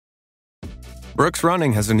Brooks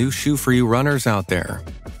Running has a new shoe for you runners out there.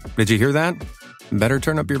 Did you hear that? Better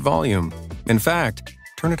turn up your volume. In fact,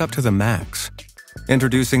 turn it up to the max.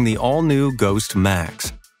 Introducing the all-new Ghost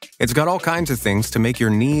Max. It's got all kinds of things to make your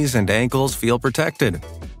knees and ankles feel protected,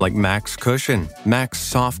 like Max Cushion, Max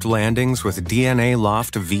Soft Landings with DNA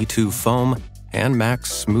Loft V2 foam, and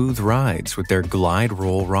Max Smooth Rides with their Glide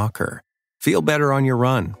Roll Rocker. Feel better on your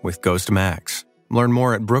run with Ghost Max. Learn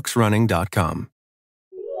more at brooksrunning.com.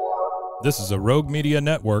 This is a Rogue Media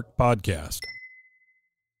Network podcast.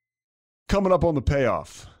 Coming up on the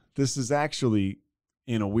payoff, this is actually,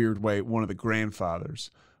 in a weird way, one of the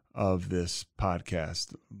grandfathers of this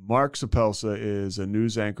podcast. Mark Suppelsa is a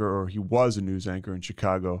news anchor, or he was a news anchor in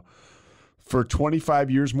Chicago for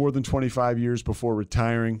 25 years, more than 25 years before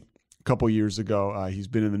retiring a couple years ago. He's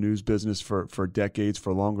been in the news business for decades,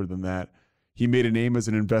 for longer than that. He made a name as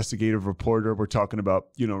an investigative reporter. We're talking about,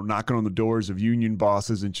 knocking on the doors of union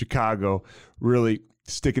bosses in Chicago, really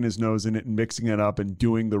sticking his nose in it and mixing it up and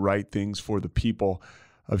doing the right things for the people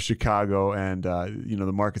of Chicago and,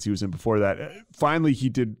 the markets he was in before that. Finally, he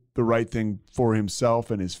did the right thing for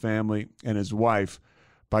himself and his family and his wife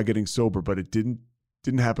by getting sober, but it didn't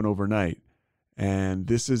happen overnight. And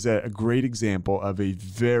this is a great example of a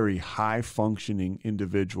very high-functioning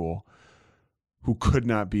individual who could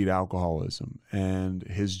not beat alcoholism. And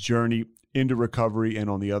his journey into recovery and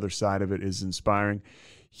on the other side of it is inspiring.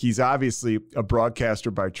 He's obviously a broadcaster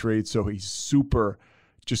by trade, so he's super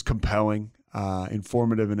just compelling,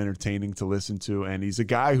 informative and entertaining to listen to. And he's a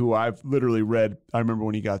guy who I've literally read. I remember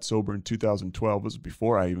when he got sober in 2012, it was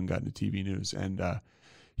before I even got into TV news. And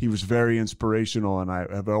he was very inspirational, and I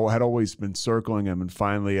had always been circling him. And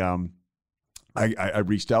finally, I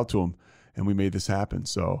reached out to him, and we made this happen.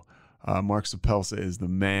 So Mark Suppelsa is the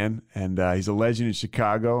man, and he's a legend in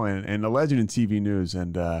Chicago and a legend in TV news.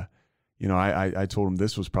 And, I told him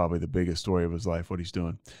this was probably the biggest story of his life, what he's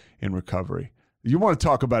doing in recovery. You want to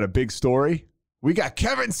talk about a big story? We got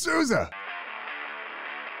Kevin Souza.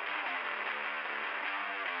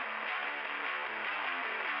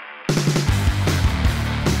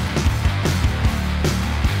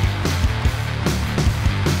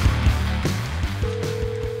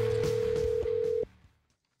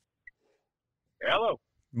 Hello.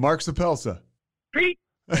 Mark Suppelsa. Pete.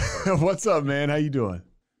 What's up, man? How you doing?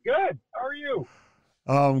 Good. How are you?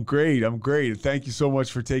 I'm great. Thank you so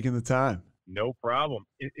much for taking the time. No problem.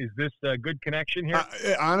 Is this a good connection here?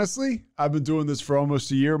 Honestly, I've been doing this for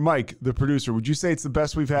almost a year. Mike, the producer, would you say it's the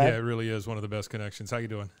best we've had? Yeah, it really is one of the best connections. How you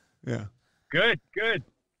doing? Yeah. Good.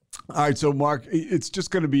 All right, so Mark, it's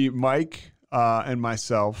just going to be Mike and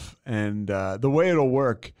myself. And the way it'll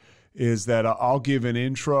work is that I'll give an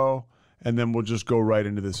intro, and then we'll just go right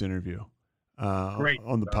into this interview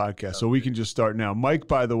on the podcast. So we can just start now. Mike,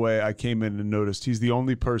 by the way, I came in and noticed he's the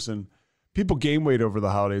only person. People gain weight over the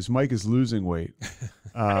holidays. Mike is losing weight,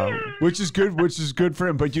 which is good for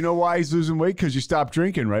him. But you know why he's losing weight? Because you stopped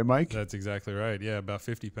drinking, right, Mike? That's exactly right. Yeah, about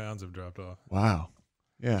 50 pounds have dropped off. Wow.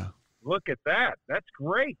 Yeah. Look at that. That's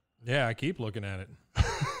great. Yeah, I keep looking at it.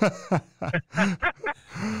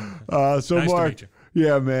 So nice Mark, to meet you.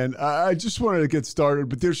 Yeah, man, I just wanted to get started,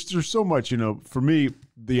 but there's so much, for me,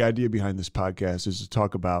 the idea behind this podcast is to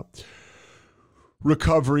talk about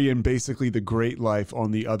recovery and basically the great life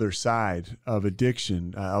on the other side of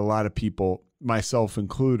addiction. A lot of people, myself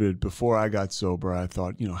included, before I got sober, I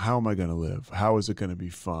thought, how am I going to live? How is it going to be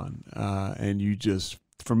fun? And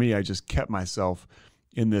for me, I just kept myself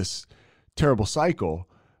in this terrible cycle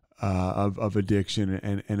of addiction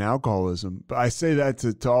and alcoholism. But I say that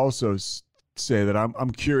to also say that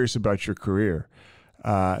I'm curious about your career.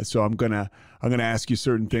 So I'm gonna ask you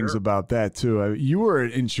certain things about that too. You were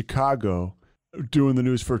in Chicago doing the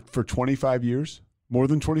news for 25 years, more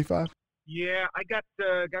than 25. Yeah, I got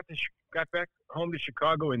back home to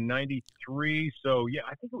Chicago in '93. So yeah,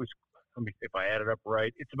 I think it was. Let me see if I added up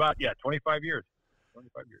right. It's about 25 years.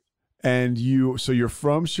 25 years. And so you're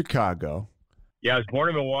from Chicago. Yeah, I was born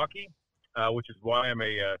in Milwaukee, which is why I'm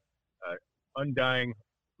a undying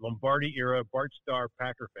Lombardi era Bart Starr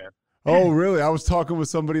Packer fan. Oh, really? I was talking with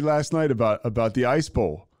somebody last night about the Ice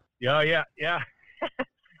Bowl. Yeah.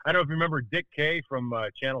 I don't know if you remember Dick Kay from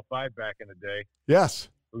Channel 5 back in the day. Yes.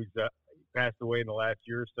 Who's passed away in the last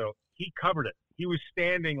year or so. He covered it. He was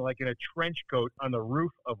standing like in a trench coat on the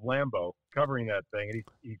roof of Lambeau covering that thing, and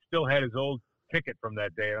he still had his old ticket from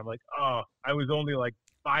that day. And I'm like, oh, I was only like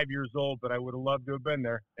 5 years old, but I would have loved to have been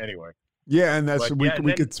there anyway. Yeah, and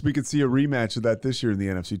we could see a rematch of that this year in the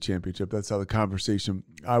NFC Championship. That's how the conversation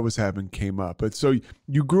I was having came up. But so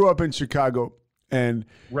you grew up in Chicago, and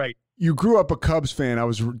right, you grew up a Cubs fan. I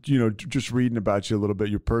was just reading about you a little bit,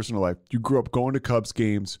 your personal life. You grew up going to Cubs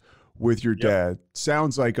games with your dad.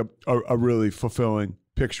 Sounds like a really fulfilling,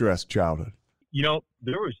 picturesque childhood. You know,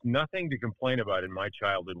 there was nothing to complain about in my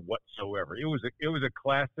childhood whatsoever. It was a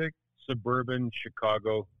classic suburban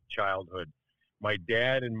Chicago childhood. My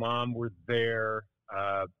dad and mom were there.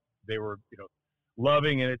 They were,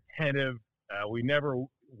 loving and attentive. We never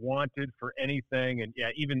wanted for anything. And yeah,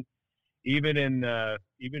 even in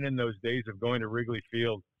those days of going to Wrigley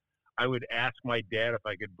Field, I would ask my dad if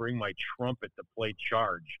I could bring my trumpet to play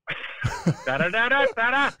Charge. Da da da da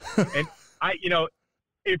da da. And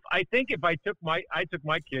I took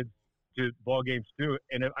my kids to ball games too,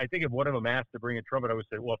 and I think if one of them asked to bring a trumpet, I would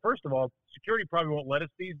say, well, first of all, security probably won't let us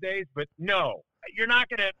these days, but no, you're not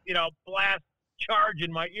going to, blast Charge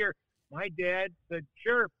in my ear. My dad said,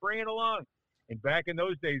 sure, bring it along. And back in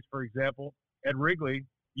those days, for example, at Wrigley,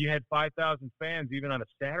 you had 5,000 fans even on a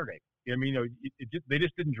Saturday. I mean, they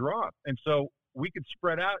just didn't draw. And so we could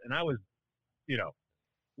spread out, and I was,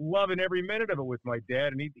 loving every minute of it with my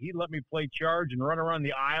dad, and he let me play Charge and run around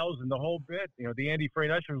the aisles and the whole bit. The Andy Frayne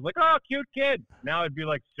Usher was like, oh, cute kid. Now it'd be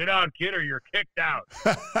like, sit down, kid, or you're kicked out.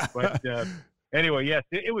 But anyway, yes,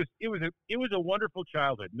 it was a wonderful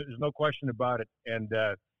childhood. There's no question about it. And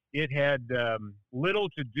it had little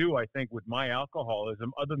to do, I think, with my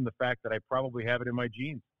alcoholism, other than the fact that I probably have it in my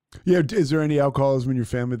genes. Yeah. Is there any alcoholism in your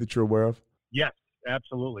family that you're aware of? Yes,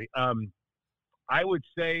 absolutely. I would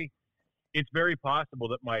say it's very possible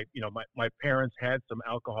that my parents had some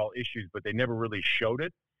alcohol issues, but they never really showed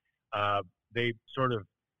it. They sort of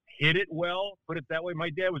hid it well, put it that way. My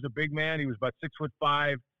dad was a big man. He was about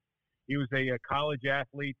 6'5". He was a college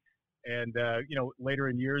athlete. And, later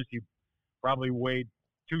in years, he probably weighed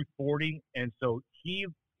 240. And so he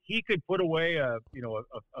could put away a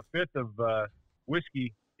fifth of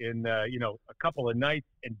whiskey in, a couple of nights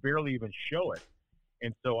and barely even show it.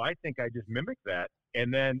 And so I think I just mimicked that.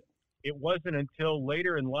 And then it wasn't until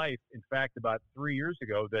later in life, in fact, about 3 years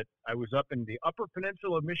ago, that I was up in the Upper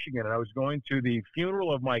Peninsula of Michigan, and I was going to the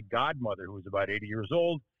funeral of my godmother, who was about 80 years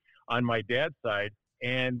old on my dad's side.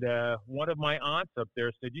 And one of my aunts up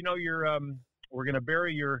there said, we're going to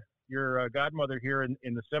bury your godmother here in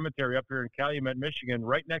the cemetery up here in Calumet, Michigan,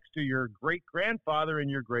 right next to your great-grandfather and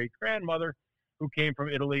your great-grandmother, who came from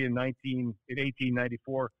Italy in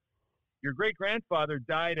 1894. Your great-grandfather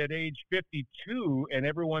died at age 52, and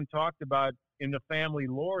everyone talked about in the family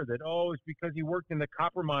lore that, it's because he worked in the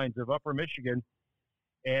copper mines of Upper Michigan,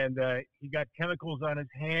 and he got chemicals on his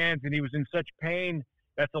hands, and he was in such pain.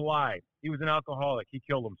 That's a lie. He was an alcoholic. He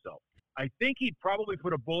killed himself. I think he probably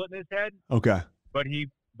put a bullet in his head. Okay. But he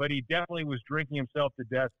definitely was drinking himself to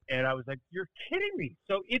death, and I was like, you're kidding me.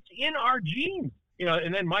 So it's in our genes.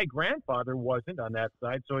 And then my grandfather wasn't on that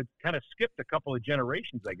side, so it kind of skipped a couple of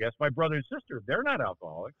generations, I guess. My brother and sister, they're not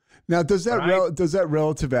alcoholics. Now, does that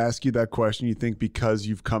relative ask you that question, you think, because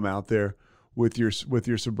you've come out there with your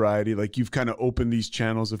sobriety, like you've kind of opened these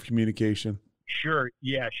channels of communication? Sure,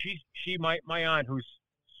 yeah. My aunt, who's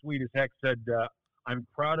sweet as heck, said, I'm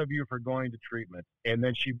proud of you for going to treatment. And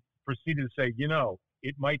then she proceeded to say,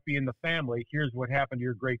 it might be in the family. Here's what happened to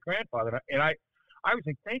your great-grandfather. And I was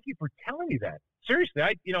like, thank you for telling me that. Seriously,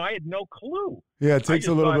 I had no clue. Yeah, it takes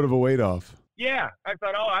a little bit of a weight off. Yeah, I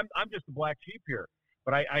thought, I'm just the black sheep here.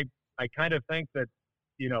 But I kind of think that,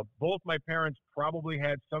 both my parents probably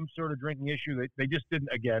had some sort of drinking issue. They just didn't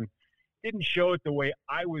show it the way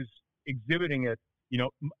I was exhibiting it.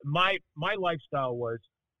 My lifestyle was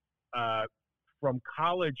from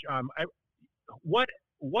college.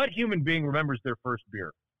 What human being remembers their first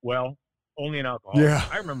beer? Well, only an alcoholic. Yeah.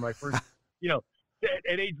 I remember my first,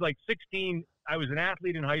 at age like 16, I was an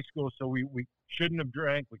athlete in high school, so we shouldn't have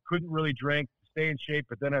drank. We couldn't really drink to stay in shape.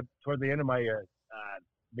 But then toward the end of my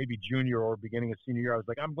maybe junior or beginning of senior year, I was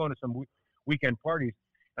like, I'm going to some weekend parties.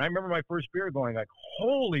 And I remember my first beer going like,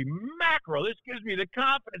 holy mackerel, this gives me the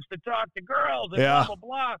confidence to talk to girls and blah, blah,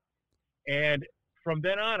 blah. And from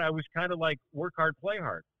then on, I was kind of like work hard, play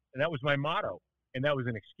hard. And that was my motto. And that was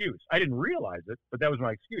an excuse. I didn't realize it, but that was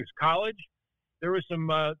my excuse. College, there was some,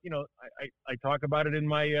 I talk about it in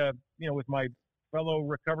my, with my fellow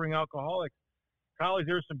recovering alcoholics. College,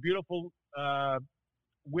 there were some beautiful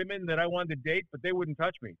women that I wanted to date, but they wouldn't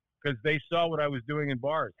touch me because they saw what I was doing in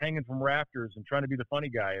bars, hanging from rafters and trying to be the funny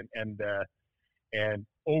guy and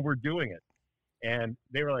overdoing it. And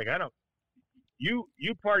they were like, you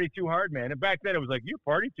party too hard, man. And back then it was like, you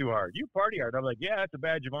party too hard. You party hard. I'm like, yeah, that's a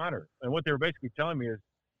badge of honor. And what they were basically telling me is,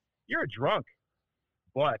 you're a drunk.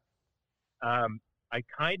 But I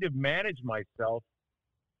kind of managed myself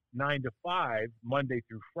 9 to 5, Monday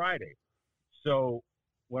through Friday. So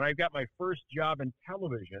when I got my first job in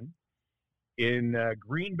television in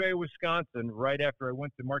Green Bay, Wisconsin, right after I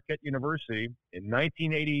went to Marquette University in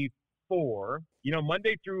 1984, 4,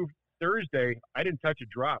 Monday through Thursday, I didn't touch a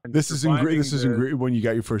drop. And This is when you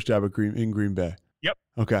got your first job in Green Bay. Yep.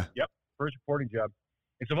 Okay. Yep. First reporting job.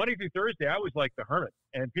 And so Monday through Thursday, I was like the hermit,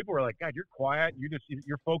 and people were like, "God, you're quiet.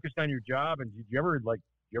 You're focused on your job, and you ever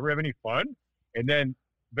have any fun?" And then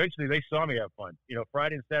eventually they saw me have fun.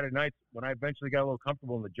 Friday and Saturday nights, when I eventually got a little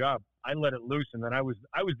comfortable in the job, I let it loose, and then I was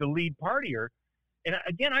the lead partier. And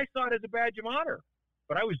again, I saw it as a badge of honor,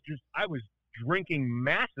 but I was drinking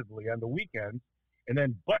massively on the weekends, and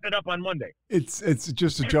then button it up on Monday. It's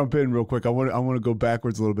just to jump in real quick. I want to go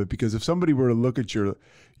backwards a little bit, because if somebody were to look at your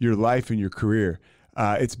life and your career,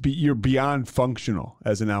 you're beyond functional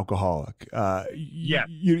as an alcoholic. Yes.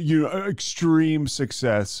 Extreme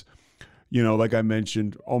success. Like I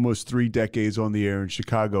mentioned, almost 3 decades on the air in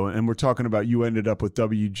Chicago, and we're talking about you ended up with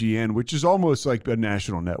WGN, which is almost like a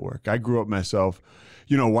national network. I grew up myself,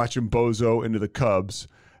 watching Bozo into the Cubs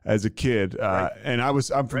as a kid, Right. and I'm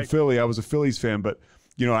from Philly. I was a Phillies fan, but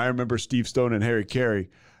I remember Steve Stone and Harry Carey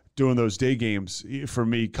doing those day games for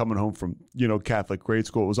me coming home from Catholic grade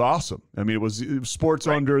school. It was awesome. I mean, it was sports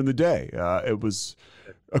on during the day. It was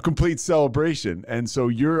a complete celebration. And so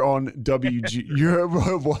you're on you're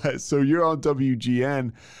on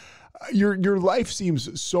WGN. Your life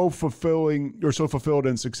seems so fulfilling, or so fulfilled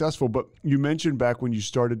and successful. But you mentioned back when you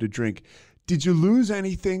started to drink, did you lose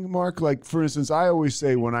anything, Mark? Like, for instance, I always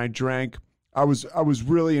say when I drank, I was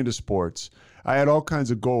really into sports. I had all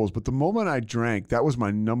kinds of goals, but the moment I drank, that was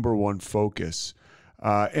my number one focus.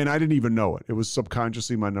 And I didn't even know it. It was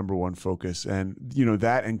subconsciously my number one focus. And,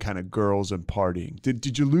 that and kind of girls and partying.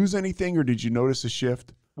 Did you lose anything, or did you notice a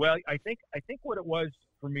shift? Well, I think what it was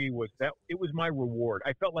for me was that it was my reward.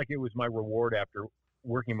 I felt like it was my reward after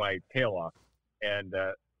working my tail off and,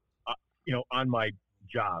 on my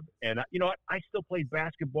job. And, I still played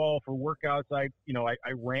basketball for workouts. I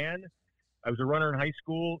ran. I was a runner in high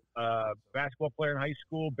school, basketball player in high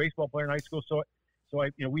school, baseball player in high school. So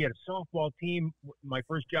we had a softball team. My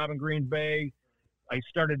first job in Green Bay, I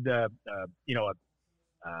started, a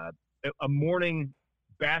morning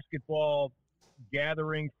basketball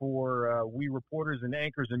gathering for we reporters and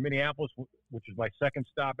anchors in Minneapolis, which was my second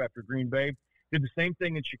stop after Green Bay. Did the same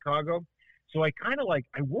thing in Chicago. So I kind of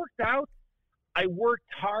I worked out. I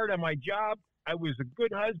worked hard on my job. I was a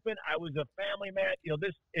good husband. I was a family man,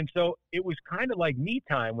 and so it was kind of like me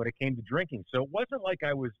time when it came to drinking. So it wasn't like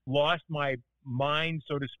I was lost my mind,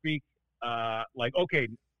 so to speak. Okay,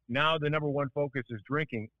 now the number one focus is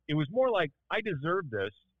drinking. It was more like, I deserve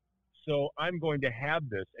this, so I'm going to have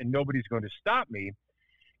this, and nobody's going to stop me.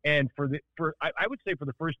 And I would say for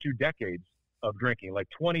the first 2 decades of drinking, like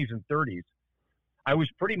 20s and 30s, I was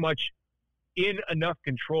pretty much in enough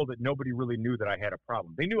control that nobody really knew that I had a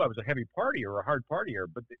problem. They knew I was a heavy partier or a hard partier,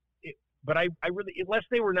 but I really, unless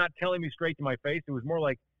they were not telling me straight to my face, it was more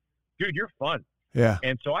like, dude, you're fun. Yeah.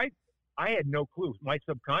 And so I had no clue. My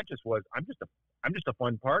subconscious was, I'm just a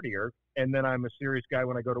fun partier, and then I'm a serious guy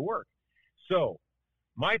when I go to work. So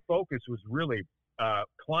my focus was really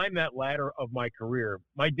climb that ladder of my career.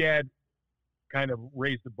 My dad kind of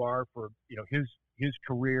raised the bar for his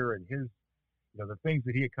career and his the things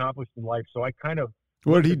that he accomplished in life. So I kind of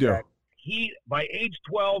what did he do? That. He by age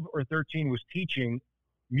 12 or 13 was teaching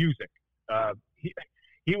music.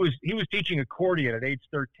 He was teaching accordion at age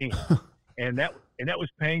 13, and that was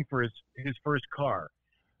paying for his first car.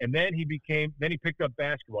 And then he picked up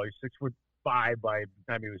basketball. He's 6'5" by the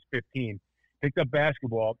time he was 15. Picked up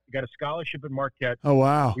basketball. He got a scholarship at Marquette. Oh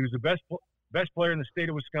wow! He was the best player in the state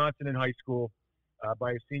of Wisconsin in high school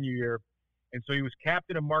by his senior year. And so he was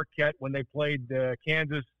captain of Marquette when they played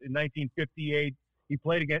Kansas in 1958. He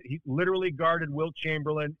played against. He literally guarded Wilt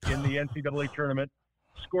Chamberlain in the NCAA tournament.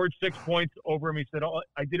 Scored 6 points over him. He said, "Oh,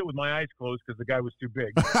 I did it with my eyes closed because the guy was too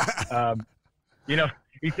big."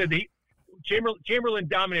 He said Chamberlain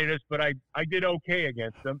dominated us, but I did okay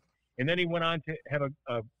against him. And then he went on to have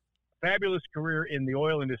a fabulous career in the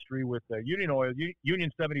oil industry with Union Oil,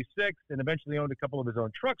 Union 76, and eventually owned a couple of his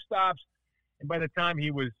own truck stops. And by the time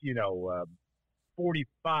he was,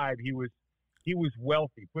 45, he was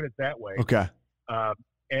wealthy, put it that way. Okay.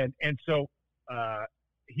 And so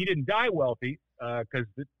he didn't die wealthy because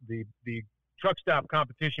the truck stop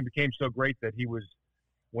competition became so great that he was,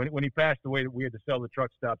 when he passed away, we had to sell the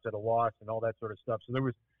truck stops at a loss and all that sort of stuff. So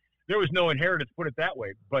there was no inheritance, put it that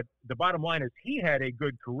way. But the bottom line is he had a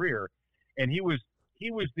good career, and he was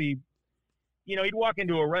the, he'd walk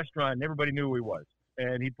into a restaurant and everybody knew who he was.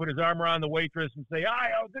 And he'd put his arm around the waitress and say,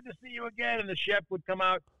 "Hi, oh, good to see you again." And the chef would come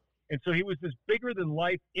out. And so he was this bigger than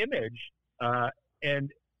life image. And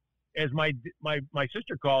as my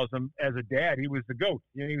sister calls him, as a dad, he was the GOAT.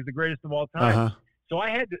 He was the greatest of all time. Uh-huh. So I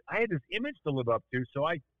had this image to live up to. So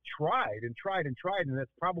I tried, and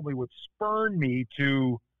that's probably what spurred me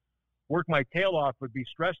to work my tail off, but be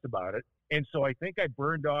stressed about it. And so I think I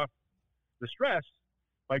burned off the stress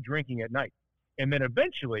by drinking at night. And then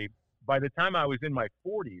eventually, by the time I was in my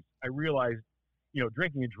 40s, I realized,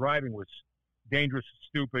 drinking and driving was dangerous,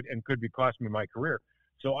 stupid, and could be costing me my career.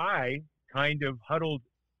 So I kind of huddled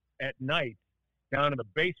at night down in the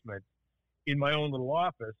basement in my own little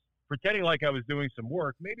office, pretending like I was doing some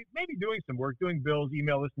work, maybe doing some work, doing bills,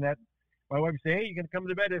 email, this and that. My wife would say, "Hey, you gonna come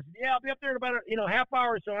to bed?" I said, "Yeah, I'll be up there in about a half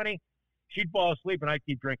hour or so, honey." She'd fall asleep, and I'd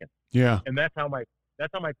keep drinking. Yeah. And that's how my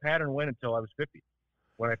pattern went until I was 50,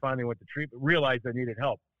 when I finally went to treatment, realized I needed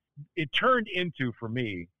help. It turned into, for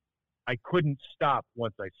me, I couldn't stop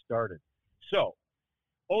once I started. So,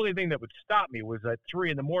 only thing that would stop me was at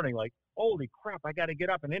 3 a.m, like, holy crap, I got to get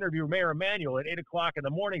up and interview Mayor Emanuel at 8 o'clock in the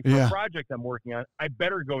morning for a project I'm working on. I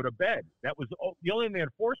better go to bed. That was the only thing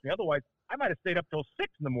that forced me. Otherwise, I might have stayed up till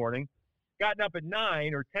 6 a.m, gotten up at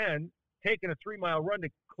 9 or 10, taken a 3-mile run to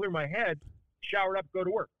clear my head, showered up, go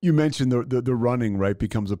to work. You mentioned the running, right,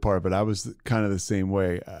 becomes a part of it. I was kind of the same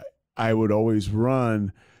way. I would always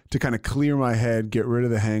run to kind of clear my head, get rid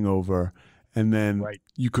of the hangover, and then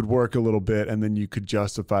you could work a little bit, and then you could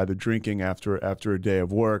justify the drinking after a day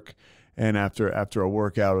of work and after a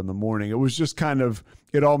workout in the morning. It was just kind of,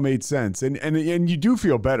 it all made sense. And you do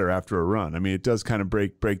feel better after a run. I mean, it does kind of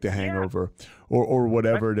break the hangover or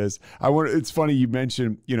whatever it is. It's funny you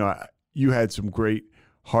mentioned, you had some great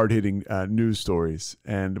hard-hitting news stories.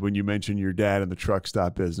 And when you mentioned your dad in the truck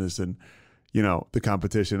stop business and, the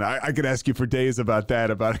competition, I could ask you for days about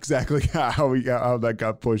that, about exactly how that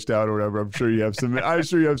got pushed out or whatever. I'm sure you have some,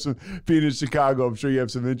 being in Chicago, I'm sure you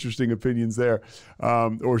have some interesting opinions there,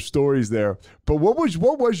 or stories there. But what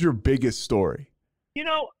was your biggest story? It's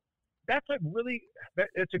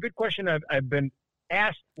a good question. I've been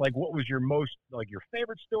asked, like, what was your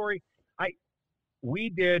favorite story? We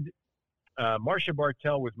did, Marcia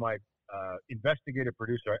Bartell was my investigative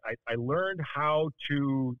producer. I learned how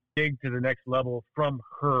to dig to the next level from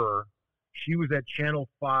her. She was at Channel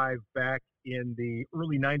 5 back in the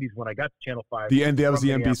early 90s when I got to Channel 5. That was the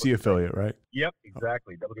NBC affiliate, right? Yep,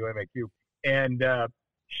 exactly, WMAQ. And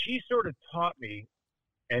she sort of taught me,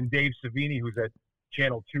 and Dave Savini, who's at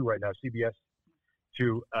Channel 2 right now, CBS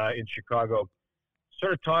 2 in Chicago,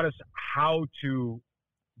 sort of taught us how to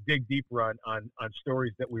dig deeper on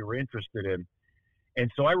stories that we were interested in. And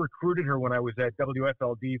so I recruited her when I was at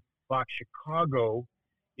WFLD Fox Chicago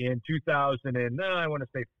in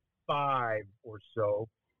 2005 or so,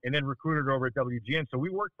 and then recruited her over at WGN. So we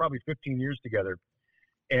worked probably 15 years together.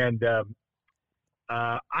 And there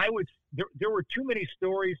were too many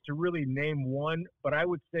stories to really name one, but I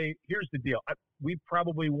would say, here's the deal. We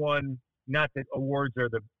probably won, not that awards are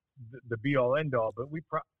the be-all, end-all, but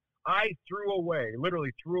I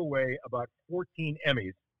literally threw away about 14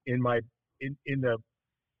 Emmys in the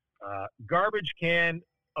garbage can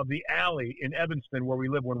of the alley in Evanston, where we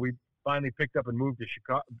live, when we finally picked up and moved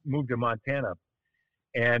to Montana.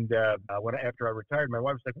 And after I retired, my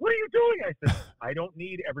wife was like, "What are you doing?" I said, "I don't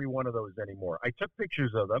need every one of those anymore." I took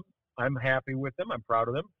pictures of them. I'm happy with them. I'm proud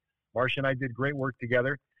of them. Marcia and I did great work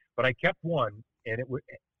together, but I kept one, and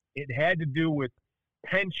it had to do with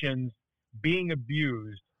pensions being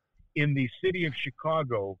abused in the city of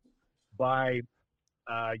Chicago by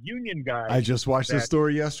union guys. I just watched this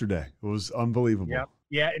story yesterday. It was unbelievable.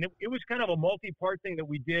 Yeah, and it was kind of a multi-part thing that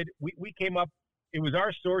we did. We came up, it was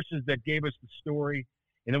our sources that gave us the story,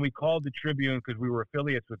 and then we called the Tribune because we were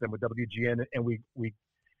affiliates with them, with WGN, and we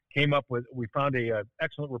found a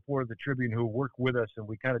excellent reporter of the Tribune who worked with us, and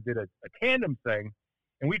we kind of did a tandem thing,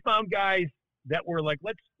 and we found guys that were like,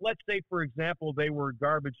 let's say, for example, they were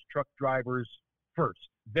garbage truck drivers first.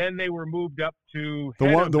 Then they were moved up to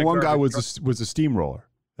the one guy was a steamroller.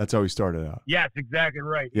 That's how he started out. Yes, exactly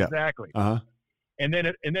right. Yeah. Exactly. And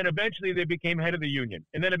then eventually they became head of the union,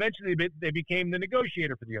 and then eventually they became the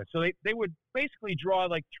negotiator for the union. So they would basically draw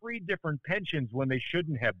like 3 different pensions when they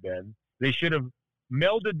shouldn't have been. They should have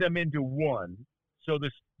melded them into one, so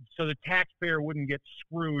the taxpayer wouldn't get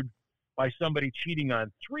screwed by somebody cheating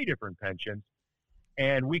on 3 different pensions.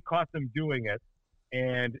 And we caught them doing it,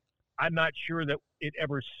 and I'm not sure that it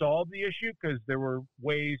ever solved the issue because there were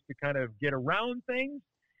ways to kind of get around things,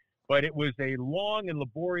 but it was a long and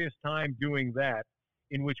laborious time doing that,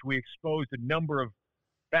 in which we exposed a number of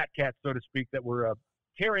fat cats, so to speak, that were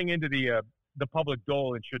tearing into the public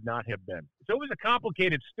dole and should not have been. So it was a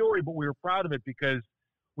complicated story, but we were proud of it because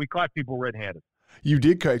we caught people red-handed. You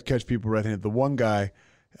did catch people red-handed. The one guy,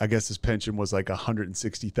 I guess his pension was like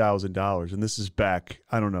 $160,000, and this is back,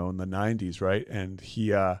 I don't know, in the 90s, right? And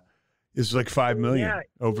he is like 5 million Yeah.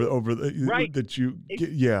 over the Right. that you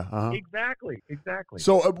get. Yeah. Uh-huh. Exactly.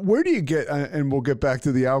 So where do you get, and we'll get back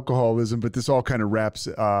to the alcoholism, but this all kind of wraps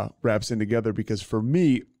in together, because for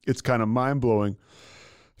me, it's kind of mind blowing.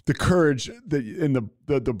 The courage that in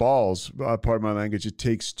the balls, pardon my language, it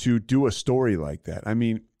takes to do a story like that. I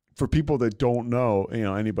mean, for people that don't know,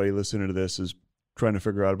 anybody listening to this is trying to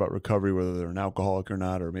figure out about recovery, whether they're an alcoholic or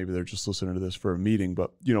not, or maybe they're just listening to this for a meeting.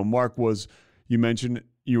 But, Mark you mentioned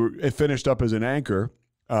it finished up as an anchor,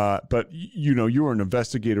 but you were an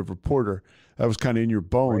investigative reporter. That was kind of in your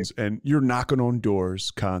bones, right. And you're knocking on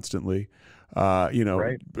doors constantly,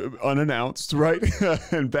 right. Unannounced, right?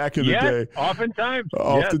 And back in the day, oftentimes,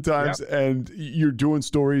 yes. And you're doing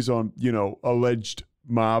stories on, alleged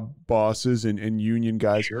mob bosses and union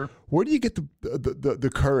guys. Sure. Where do you get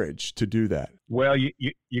the courage to do that? Well,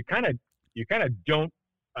 you kind of don't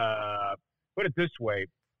put it this way.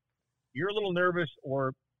 You're a little nervous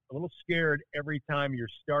or a little scared every time you're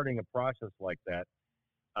starting a process like that.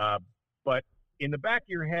 But in the back of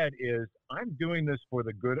your head is, I'm doing this for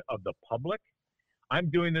the good of the public. I'm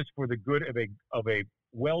doing this for the good of a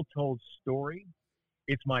well-told story.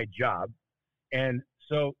 It's my job. And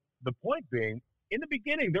so the point being, in the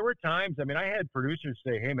beginning, there were times, I had producers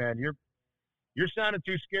say, hey man, you're sounding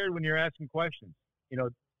too scared when you're asking questions.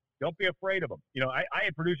 Don't be afraid of them. I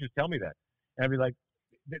had producers tell me that. And I'd be like,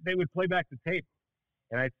 they would play back the tape.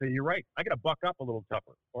 And I'd say, you're right. I got to buck up a little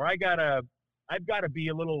tougher, or I've got to be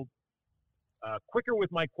a little quicker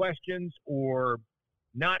with my questions, or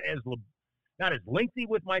not as lengthy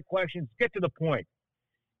with my questions. Get to the point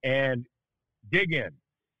and dig in.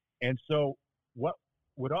 And so what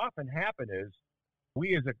would often happen is,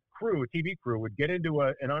 we as a TV crew, would get into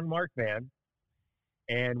an unmarked van,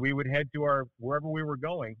 and we would head to wherever we were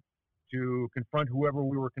going to confront whoever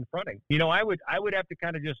we were confronting. I would have to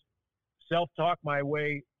kind of just self-talk my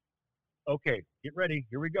way. Okay, get ready.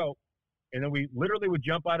 Here we go. And then we literally would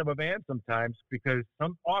jump out of a van sometimes, because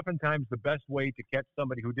oftentimes the best way to catch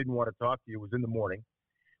somebody who didn't want to talk to you was in the morning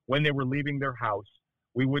when they were leaving their house.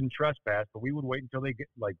 We wouldn't trespass, but we would wait until they get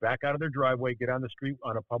back out of their driveway, get on the street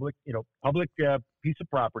on a public piece of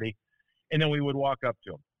property, and then we would walk up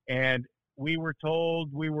to them. And we were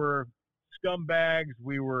told we were scumbags,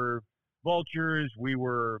 we were vultures, we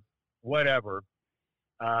were whatever,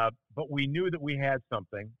 but we knew that we had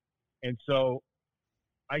something. And so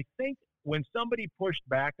I think when somebody pushed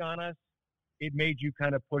back on us, it made you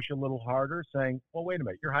kind of push a little harder, saying, well, wait a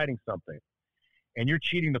minute, you're hiding something, and you're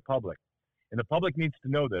cheating the public. And the public needs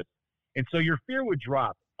to know this. And so your fear would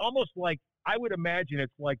drop, almost like, I would imagine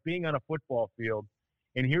it's like being on a football field,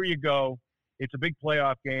 and here you go. It's a big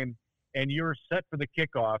playoff game, and you're set for the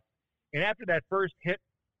kickoff. And after that first hit,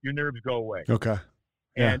 your nerves go away. Okay.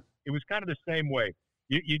 Yeah. And it was kind of the same way.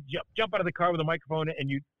 You jump out of the car with a microphone,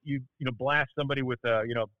 and you blast somebody with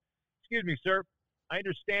excuse me, sir, I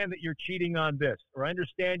understand that you're cheating on this, or I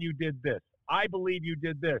understand you did this. I believe you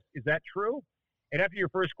did this. Is that true? And after your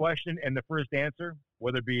first question and the first answer,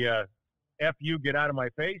 whether it be F you, get out of my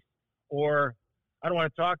face, or I don't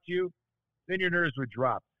want to talk to you, then your nerves would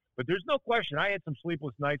drop. But there's no question, I had some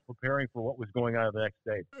sleepless nights preparing for what was going on the next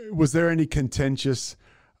day. Was there any contentious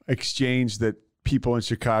exchange that people in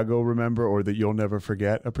Chicago remember, or that you'll never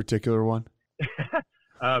forget, a particular one?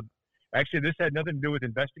 Actually, this had nothing to do with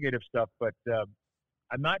investigative stuff, but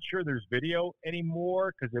I'm not sure there's video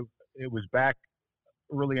anymore, because it was back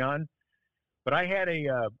early on. But I had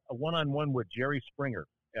a one-on-one with Jerry Springer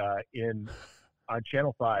on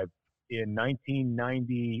Channel 5 in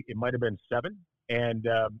 1990. It might have been 7, and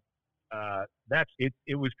that's it.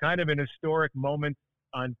 It was kind of an historic moment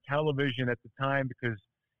on television at the time, because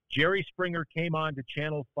Jerry Springer came on to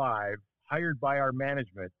Channel 5, hired by our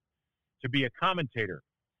management to be a commentator,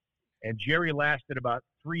 and Jerry lasted about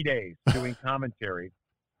 3 days doing commentary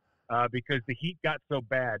because the heat got so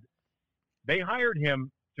bad. They hired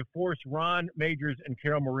him to force Ron Majors and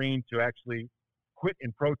Carol Maureen to actually quit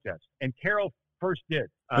in protest. And Carol first did.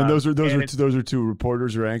 And those are two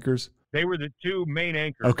reporters or anchors? They were the two main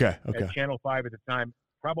anchors at Channel 5 at the time,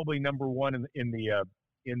 probably number one in the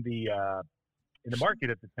market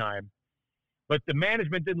at the time. But the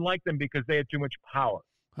management didn't like them because they had too much power.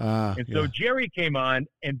 So Jerry came on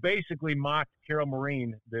and basically mocked Carol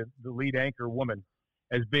Maureen, the lead anchor woman,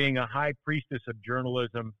 as being a high priestess of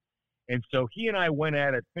journalism. And so he and I went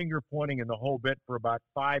at it, finger pointing and the whole bit, for about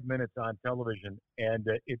 5 minutes on television. And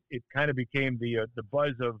it kind of became the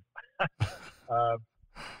buzz of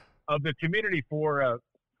the community for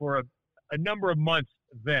a number of months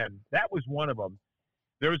then. That was one of them.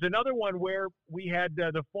 There was another one where we had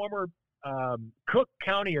the former Cook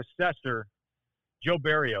County assessor, Joe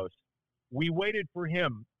Barrios. We waited for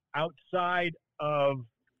him outside of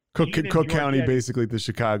Cook Gene and County, Giorgetti. basically the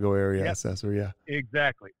Chicago area, Yep. assessor. Yeah.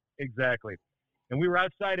 Exactly. And we were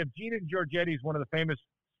outside of Gene and Giorgetti's, one of the famous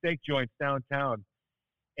steak joints downtown.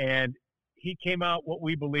 And he came out what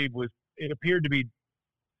we believe was, it appeared to be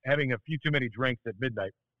having a few too many drinks at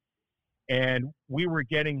midnight. And we were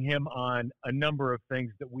getting him on a number of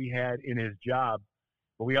things that we had in his job.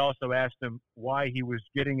 But we also asked him why he was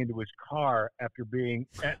getting into his car after being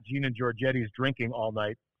at Gene and Giorgetti's drinking all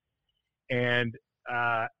night. And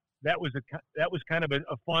that was kind of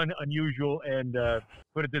a fun, unusual, and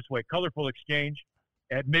put it this way, colorful exchange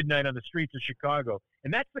at midnight on the streets of Chicago.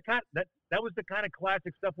 And that's the kind that was the kind of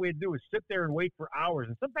classic stuff we had to do, is sit there and wait for hours.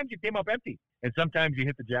 And sometimes you came up empty, and sometimes you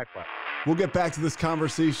hit the jackpot. We'll get back to this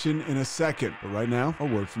conversation in a second, but right now, a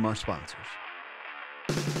word from our sponsors.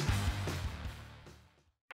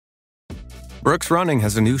 Brooks Running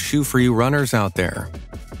has a new shoe for you runners out there.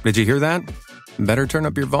 Did you hear that? Better turn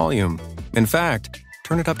up your volume. In fact,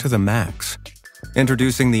 turn it up to the max.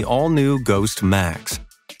 Introducing the all-new Ghost Max.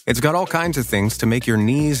 It's got all kinds of things to make your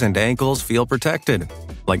knees and ankles feel protected,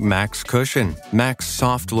 like Max Cushion, Max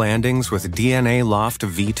Soft Landings with DNA Loft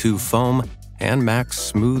V2 foam, and Max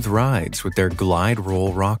Smooth Rides with their Glide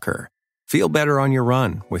Roll Rocker. Feel better on your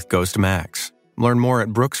run with Ghost Max. Learn more at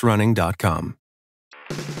brooksrunning.com.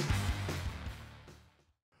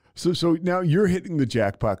 So now you're hitting the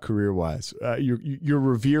jackpot career-wise. You're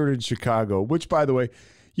revered in Chicago, which, by the way,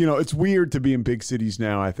 it's weird to be in big cities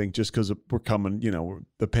now, I think, just because we're coming,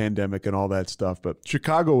 the pandemic and all that stuff. But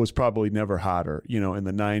Chicago was probably never hotter, in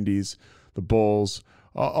the 90s, the Bulls,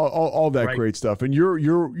 all that Right. great stuff. And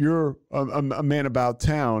you're a man about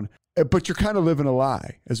town, but you're kind of living a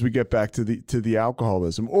lie as we get back to the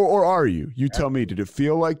alcoholism. Or are you? You tell me, did it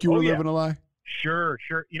feel like you were living a lie? Sure.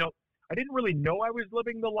 I didn't really know I was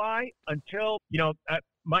living the lie until, I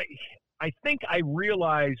think I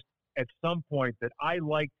realized at some point that I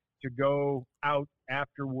liked to go out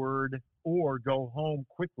afterward or go home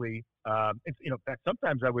quickly. In fact,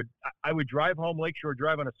 sometimes I would drive home Lakeshore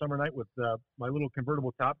Drive on a summer night with my little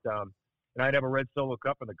convertible top down, and I'd have a red Solo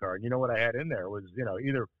cup in the car. And you know what I had in there was,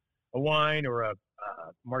 either a wine or a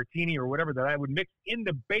martini or whatever that I would mix in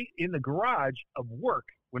the garage of work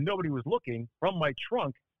when nobody was looking from my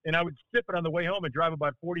trunk. And I would sip it on the way home and drive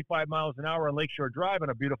about 45 miles an hour on Lakeshore Drive on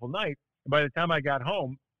a beautiful night. And by the time I got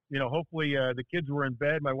home, hopefully the kids were in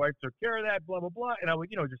bed. My wife took care of that, blah, blah, blah. And I would,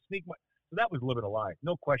 just sneak so that was living a lie.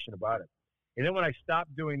 No question about it. And then when I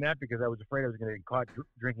stopped doing that because I was afraid I was going to get caught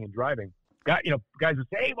drinking and driving, guys would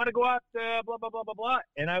say, hey, want to go out, blah, blah, blah, blah, blah.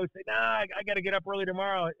 And I would say, nah, I got to get up early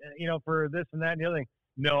tomorrow, for this and that and the other thing.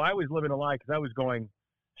 No, I was living a lie because I was going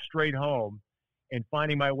straight home and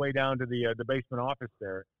finding my way down to the basement office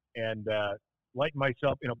there and lighting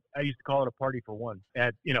myself, I used to call it a party for one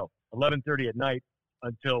at, 11:30 at night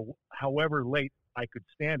until however late I could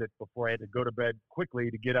stand it before I had to go to bed quickly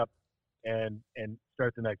to get up and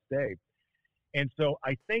start the next day. And so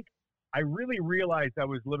I think I really realized I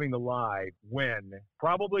was living the lie when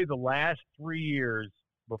probably the last 3 years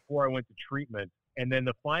before I went to treatment. And then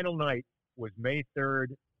the final night was May 3rd,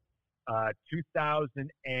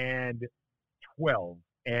 2012.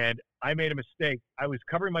 And I made a mistake. I was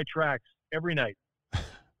covering my tracks every night.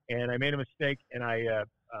 And I made a mistake, and I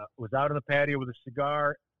was out on the patio with a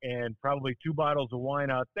cigar and probably 2 bottles of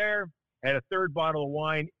wine out there. Had a third bottle of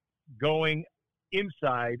wine going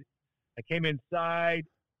inside. I came inside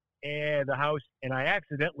and the house, and I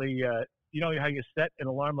accidentally, you know how you set an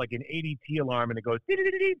alarm like an ADT alarm, and it goes,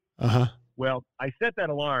 dee-dee-dee-dee. Uh-huh. Well, I set that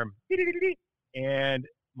alarm, dee-dee-dee-dee, and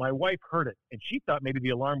my wife heard it, and she thought maybe the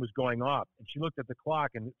alarm was going off. And she looked at the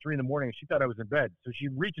clock, and it's 3 a.m, and she thought I was in bed. So she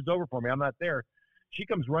reaches over for me. I'm not there. She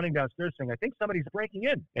comes running downstairs saying, I think somebody's breaking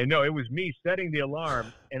in. And no, it was me setting the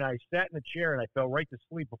alarm, and I sat in a chair, and I fell right to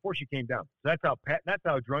sleep before she came down. So that's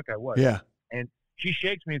how drunk I was. Yeah. And she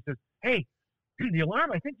shakes me and says, hey, the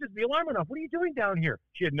alarm, I think the alarm went off. What are you doing down here?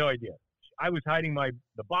 She had no idea. I was hiding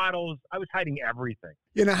the bottles. I was hiding everything.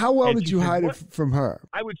 Yeah. Now, how well And did she you said, hide "What?" it from her?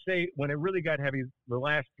 I would say when it really got heavy, the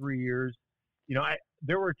last 3 years,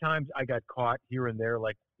 there were times I got caught here and there,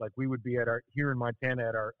 like we would be here in Montana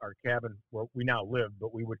at our cabin where we now live,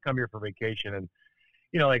 but we would come here for vacation and,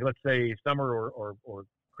 like let's say summer or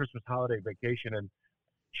Christmas holiday vacation. And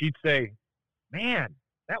she'd say, man,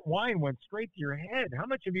 that wine went straight to your head. How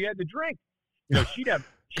much have you had to drink? She'd have.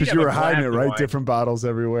 Because you were hiding it, right? Different bottles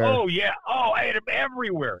everywhere. Oh, yeah. Oh, I had them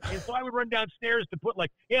everywhere. And so I would run downstairs to put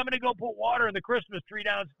hey, I'm going to go put water in the Christmas tree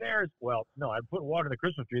downstairs. Well, no, I'd put water in the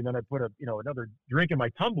Christmas tree, and then I'd put another drink in my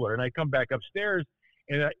tumbler, and I'd come back upstairs,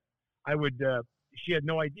 and I would, she had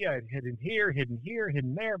no idea. I'd hidden here, hidden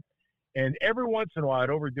there. And every once in a while, I'd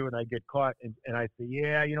overdo it, and I'd get caught, and I'd say,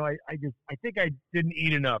 yeah, I think I didn't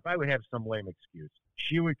eat enough. I would have some lame excuse.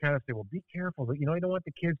 She would kind of say, well, be careful. I don't want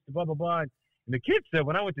the kids to blah, blah, blah. And the kids said,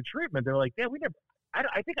 when I went to treatment, they were like, Dad,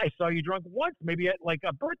 I think I saw you drunk once, maybe at like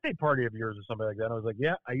a birthday party of yours or something like that. And I was like,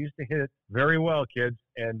 yeah, I used to hit it very well, kids.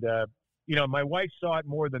 And, my wife saw it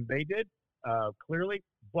more than they did, clearly,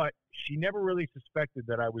 but she never really suspected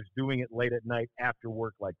that I was doing it late at night after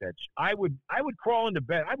work like that. I would crawl into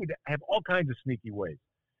bed. I would have all kinds of sneaky ways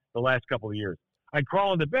the last couple of years. I'd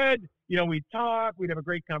crawl into bed, we'd talk, we'd have a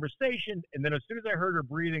great conversation. And then as soon as I heard her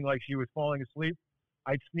breathing like she was falling asleep,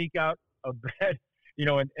 I'd sneak out of bed,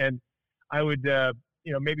 and I would,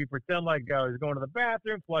 maybe pretend like I was going to the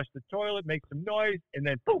bathroom, flush the toilet, make some noise, and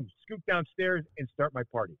then boom, scoot downstairs and start my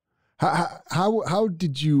party.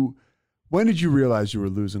 When did you realize you were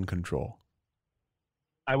losing control?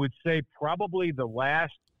 I would say probably the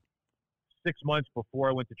last 6 months before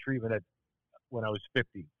I went to treatment when I was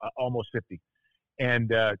 50, almost 50, and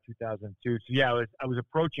 2002. So yeah, I was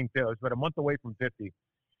approaching. I was about a month away from 50.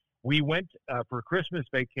 We went for Christmas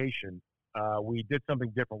vacation. We did something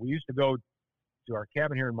different. We used to go to our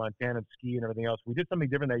cabin here in Montana and ski and everything else. We did something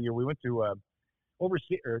different that year. We went to we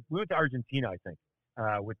went to Argentina, I think,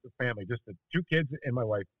 with the family, just the 2 kids and my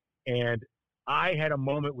wife. And I had a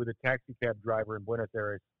moment with a taxi cab driver in Buenos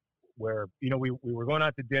Aires where, we were going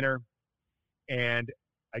out to dinner, and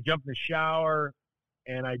I jumped in the shower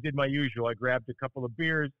and I did my usual. I grabbed a couple of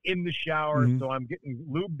beers in the shower. Mm-hmm. So I'm getting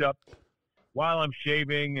lubed up while I'm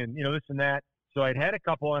shaving and, this and that. So I'd had a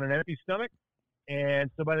couple on an empty stomach. And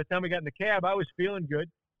so by the time we got in the cab, I was feeling good.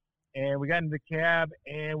 And we got in the cab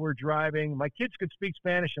and we're driving. My kids could speak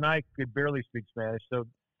Spanish and I could barely speak Spanish. So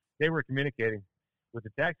they were communicating with the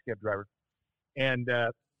taxi cab driver. And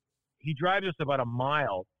he drives us about a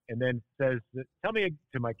mile and then says, tell me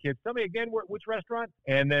again, which restaurant?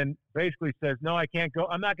 And then basically says, no, I can't go.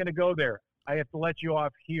 I'm not going to go there. I have to let you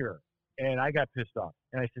off here. And I got pissed off.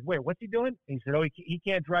 And I said, wait, what's he doing? And he said, oh, he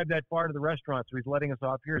can't drive that far to the restaurant, so he's letting us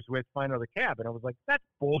off here, so we have to find another cab. And I was like, that's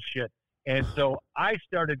bullshit. And so I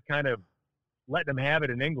started kind of letting him have it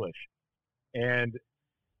in English. And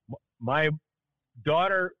my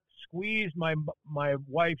daughter squeezed my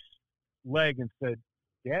wife's leg and said,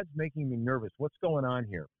 Dad's making me nervous. What's going on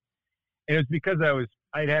here? And it's because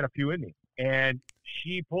I'd had a few in me. And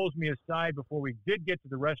she pulls me aside before we did get to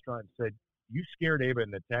the restaurant and said, you scared Ava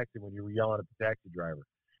in the taxi when you were yelling at the taxi driver.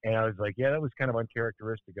 And I was like, yeah, that was kind of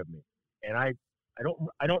uncharacteristic of me. And I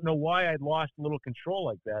don't know why I'd lost a little control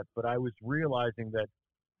like that, but I was realizing that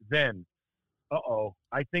then,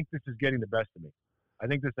 I think this is getting the best of me. I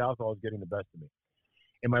think this alcohol is getting the best of me.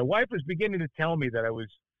 And my wife was beginning to tell me that I was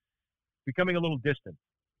becoming a little distant.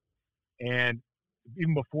 And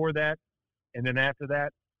even before that, and then after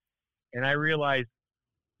that, and I realized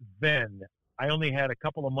then I only had a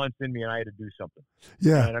couple of months in me and I had to do something.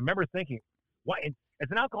 Yeah. And I remember thinking, why? As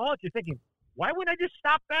an alcoholic, you're thinking, why wouldn't I just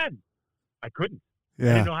stop then? I couldn't. Yeah.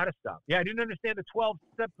 I didn't know how to stop. Yeah, I didn't understand the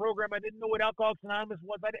 12-step program. I didn't know what Alcoholics Anonymous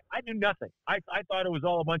was. I knew nothing. I thought it was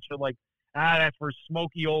all a bunch of that's for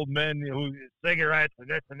smoky old men who cigarettes and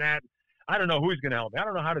this and that. I don't know who's going to help me. I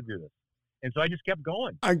don't know how to do this. And so I just kept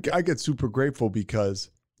going. I get super grateful because,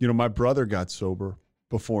 my brother got sober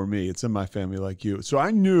before me. It's in my family like you. So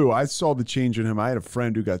I saw the change in him. I had a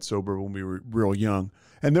friend who got sober when we were real young.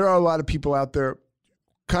 And there are a lot of people out there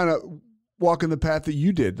kind of walking the path that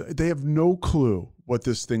you did. They have no clue what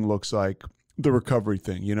this thing looks like, the recovery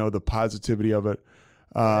thing, the positivity of it.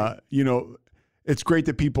 It's great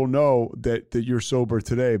that people know that you're sober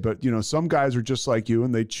today, but some guys are just like you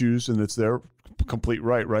and they choose, and it's their complete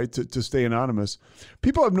right, to stay anonymous.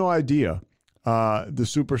 People have no idea the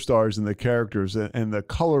superstars and the characters and the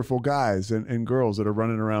colorful guys and girls that are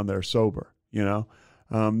running around there sober.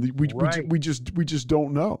 We just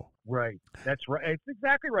don't know. Right. That's right. It's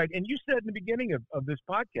exactly right. And you said in the beginning of this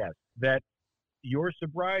podcast that your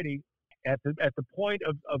sobriety at the point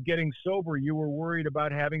of getting sober, you were worried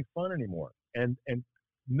about having fun anymore. And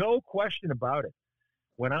no question about it.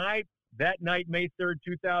 When that night, May 3rd,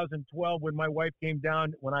 2012, when my wife came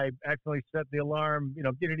down, when I accidentally set the alarm,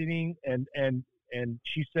 and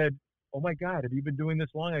she said, oh my God, have you been doing this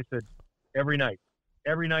long? I said, every night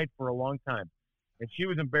for a long time. And she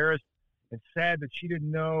was embarrassed and sad that she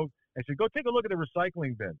didn't know. I said, go take a look at the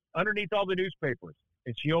recycling bin underneath all the newspapers.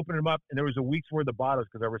 And she opened them up, and there was a week's worth of bottles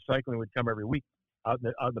because our recycling would come every week out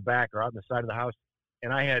in the back or out in the side of the house.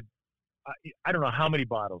 And I had, I don't know how many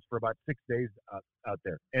bottles for about 6 days out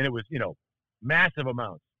there. And it was, massive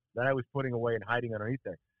amounts that I was putting away and hiding underneath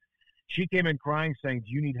there. She came in crying saying,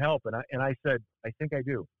 do you need help? And I said, I think I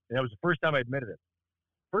do. And that was the first time I admitted it.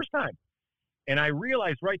 First time. And I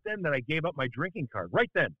realized right then that I gave up my drinking card.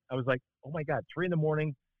 Right then. I was like, oh, my God, 3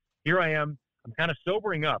 a.m. Here I am. I'm kind of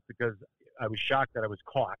sobering up because I was shocked that I was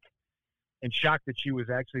caught and shocked that she was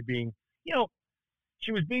actually being,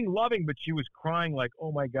 she was being loving, but she was crying like,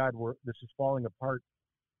 oh, my God, this is falling apart.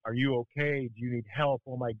 Are you okay? Do you need help?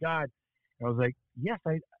 Oh, my God. And I was like, yes,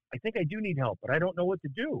 I think I do need help, but I don't know what to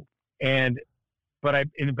do. But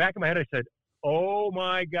in the back of my head, I said, oh,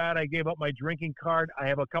 my God, I gave up my drinking card. I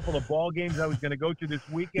have a couple of ball games I was going to go to this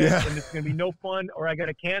weekend, and it's going to be no fun, or I got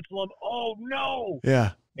to cancel them. Oh, no.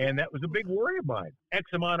 Yeah. And that was a big worry of mine. X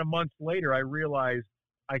amount of months later, I realized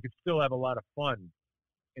I could still have a lot of fun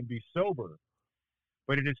and be sober.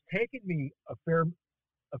 But it has taken me a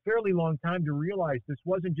fairly long time to realize this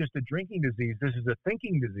wasn't just a drinking disease. This is a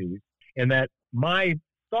thinking disease, and that my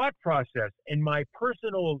thought process and my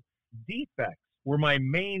personal defects were my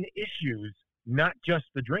main issues, not just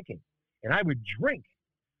the drinking. And I would drink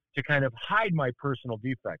to kind of hide my personal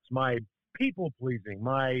defects, my people-pleasing,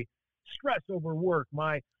 my stress over work,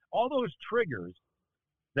 all those triggers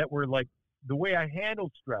that were like the way I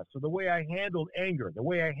handled stress, or the way I handled anger, the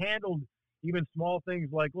way I handled even small things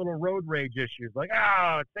like little road rage issues, like,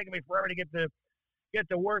 it's taking me forever to get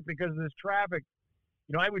to work because of this traffic.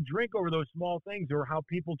 I would drink over those small things, or how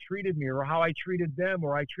people treated me, or how I treated them,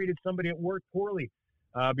 or I treated somebody at work poorly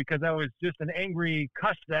because I was just an angry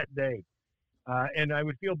cuss that day. And I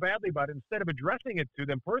would feel badly about it. Instead of addressing it to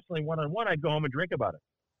them personally, one-on-one, I'd go home and drink about it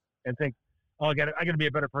and think, I got to be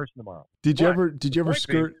a better person tomorrow. Did you ever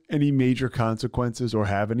skirt any major consequences, or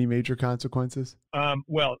have any major consequences?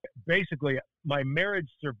 Well, basically, my marriage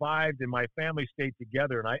survived and my family stayed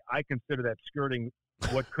together, and I consider that skirting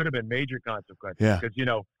what could have been major consequences. Yeah.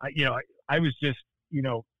 Because I was just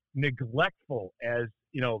neglectful. As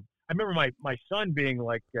I remember my son being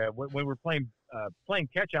like when we were playing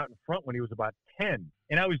catch out in front when he was about 10,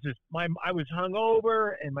 and I was just I was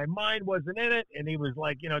hungover and my mind wasn't in it, and he was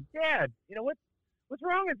like, Dad, what's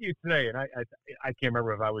wrong with you today? And I can't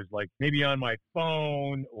remember if I was like maybe on my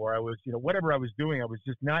phone, or I was whatever I was doing, I was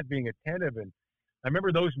just not being attentive. And I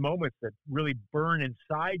remember those moments that really burn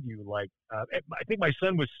inside you. Like I think my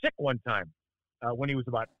son was sick one time when he was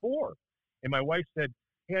about 4, and my wife said,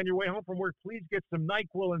 hey, on your way home from work, please get some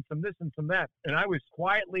NyQuil and some this and some that. And I was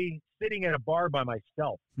quietly sitting at a bar by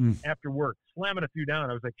myself after work, slamming a few down.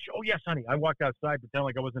 I was like, oh, yes, honey. I walked outside, pretending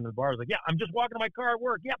like I wasn't in the bar. I was like, yeah, I'm just walking to my car at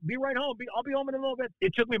work. Yeah, be right home. I'll be home in a little bit.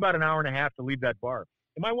 It took me about an hour and a half to leave that bar.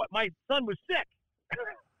 And my son was sick.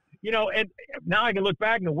 And now I can look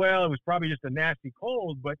back and go, well, it was probably just a nasty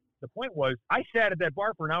cold. But the point was, I sat at that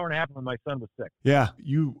bar for an hour and a half when my son was sick. Yeah,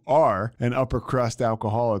 you are an upper crust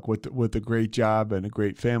alcoholic with a great job and a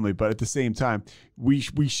great family. But at the same time, we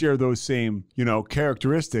share those same,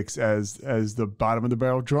 characteristics as the bottom of the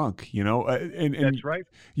barrel drunk, and That's right.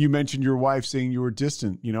 You mentioned your wife saying you were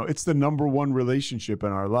distant. It's the number one relationship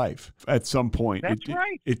in our life. At some point, That's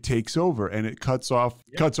right. It takes over, and it cuts off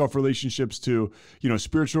relationships to,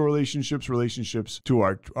 spiritual relationships to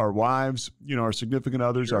our wives, our significant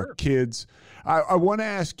others, Sure. our kids. I want to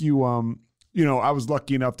ask you, I was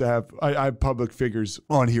lucky enough to I have public figures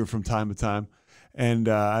on here from time to time. And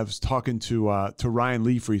I was talking to Ryan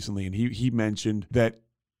Leaf recently, and he mentioned that,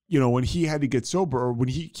 when he had to get sober, or when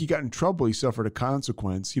he got in trouble, he suffered a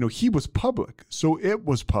consequence. He was public. So it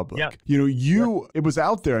was public. Yeah. It was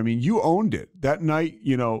out there. I mean, you owned it. That night,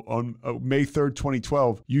 on May 3rd,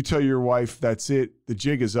 2012, you tell your wife, that's it. The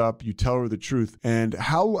jig is up. You tell her the truth. And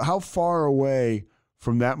how far away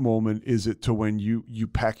from that moment is it to when you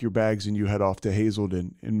pack your bags and you head off to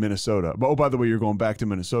Hazelden in Minnesota? Oh, by the way, you're going back to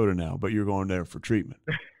Minnesota now, but you're going there for treatment.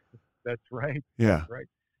 That's right. Yeah. That's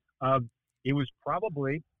right. It was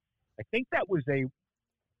probably, I think that was a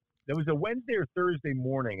Wednesday or Thursday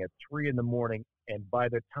morning at 3 a.m. And by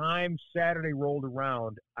the time Saturday rolled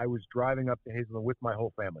around, I was driving up to Hazelden with my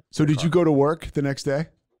whole family. So did you go to work the next day?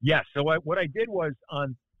 Yes. So what I did was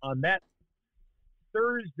on that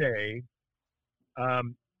Thursday,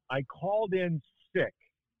 I called in sick,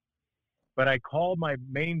 but I called my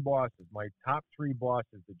main bosses, my top 3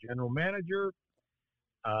 bosses, the general manager,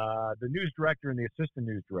 the news director, and the assistant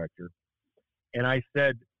news director. And I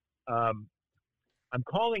said, I'm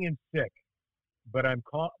calling in sick, but I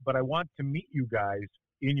want to meet you guys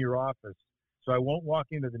in your office, so I won't walk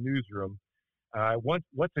into the newsroom.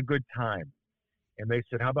 What's a good time? And they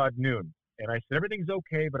said, how about noon? And I said, everything's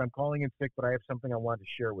okay, but I'm calling in sick, but I have something I want to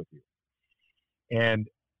share with you. And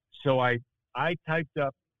so I typed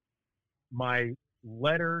up my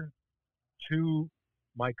letter to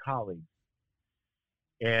my colleagues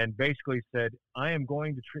and basically said, I am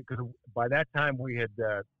going to treat, because by that time we had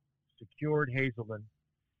secured Hazelden.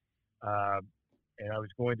 and I was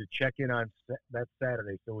going to check in on that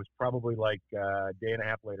Saturday. So it was probably like a day and a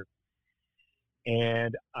half later.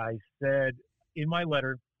 And I said in my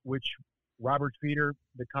letter, which Robert Feeder,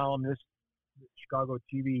 the columnist, the Chicago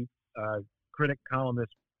TV critic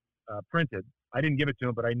columnist, printed. I didn't give it to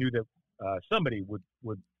him, but I knew that somebody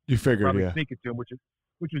would You figured, probably yeah. sneak it to him, which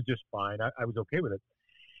was just fine. I was okay with it.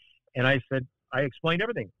 And I said, I explained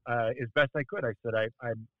everything as best I could. I said,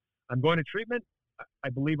 I'm going to treatment. I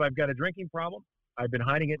believe I've got a drinking problem. I've been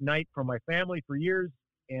hiding at night from my family for years,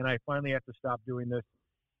 and I finally have to stop doing this.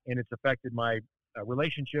 And it's affected my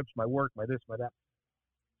relationships, my work, my this, my that.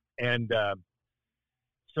 And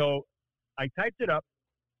so I typed it up,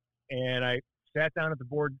 and I sat down at the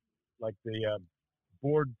board, like the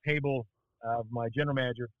board table of my general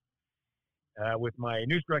manager, with my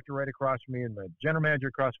news director right across from me and my general manager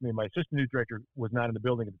across from me. My assistant news director was not in the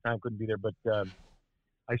building at the time, couldn't be there, but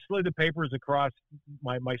I slid the papers across,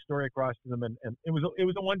 my story across to them, and it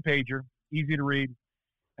was a one-pager, easy to read.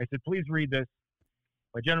 I said, please read this.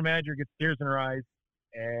 My general manager gets tears in her eyes,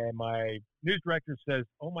 and my news director says,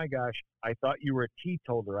 oh my gosh, I thought you were a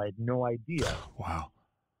teetotaler. I had no idea. Wow.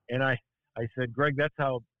 And I said, Greg, that's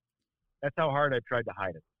how hard I've tried to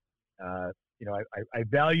hide it. I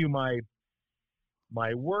value my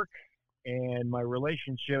work and my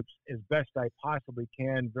relationships as best I possibly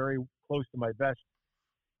can, very close to my best.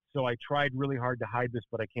 So I tried really hard to hide this,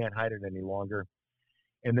 but I can't hide it any longer.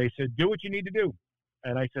 And they said, do what you need to do.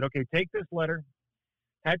 And I said, okay, take this letter,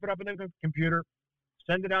 type it up in the computer,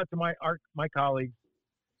 send it out to my colleagues.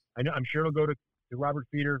 I'm sure it'll go to Robert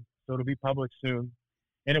Feeder, so it'll be public soon.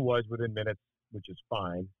 And it was within minutes, which is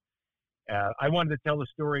fine. I wanted to tell the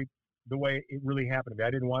story the way it really happened to me.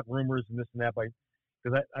 I didn't want rumors and this and that,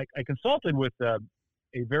 because I consulted with a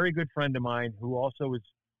very good friend of mine who also is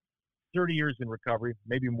 30 years in recovery,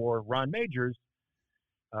 maybe more, Ron Majors,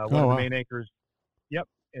 one of the main anchors,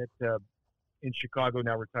 in Chicago,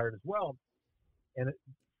 now retired as well. And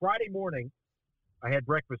Friday morning, I had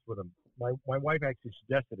breakfast with him. My wife actually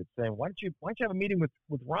suggested it, saying, why don't you have a meeting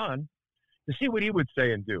with Ron to see what he would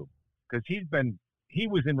say and do? Because he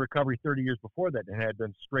was in recovery 30 years before that and had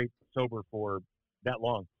been straight sober for that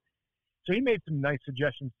long. So he made some nice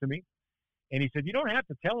suggestions to me. And he said, you don't have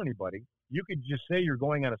to tell anybody. You could just say you're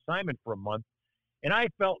going on assignment for a month. And I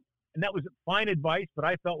felt, and that was fine advice, but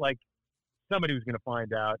I felt like somebody was going to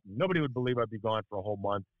find out. Nobody would believe I'd be gone for a whole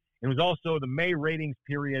month. It was also the May ratings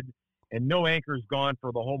period, and no anchor's gone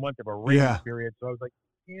for the whole month of a ratings period. So I was like,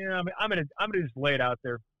 I'm gonna just lay it out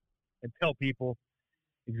there and tell people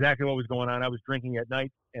exactly what was going on. I was drinking at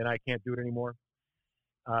night, and I can't do it anymore.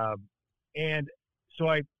 And so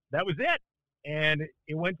that was it. And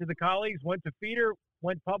it went to the colleagues, went to Feeder,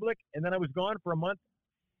 went public, and then I was gone for a month.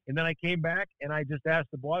 And then I came back, and I just asked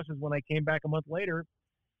the bosses when I came back a month later,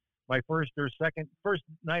 my first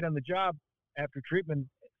night on the job after treatment,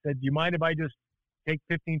 said, do you mind if I just take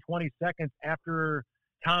 15, 20 seconds after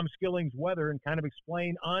Tom Skilling's weather and kind of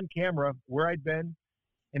explain on camera where I'd been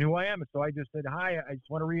and who I am? And so I just said, hi, I just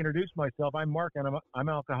want to reintroduce myself. I'm Mark, and I'm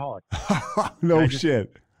alcoholic. No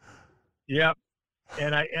shit. Yep.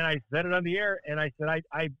 And I said it on the air, and I said,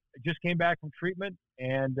 I just came back from treatment,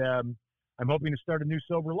 and I'm hoping to start a new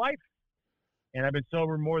sober life. And I've been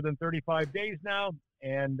sober more than 35 days now.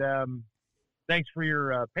 And thanks for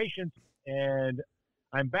your patience. And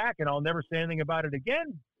I'm back, and I'll never say anything about it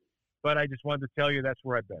again. But I just wanted to tell you that's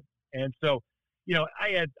where I've been. And so, I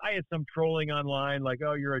had some trolling online, like,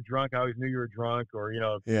 oh, you're a drunk. I always knew you were drunk, or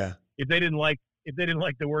if they didn't like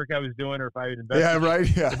the work I was doing, or if I had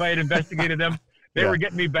if I had investigated them, they were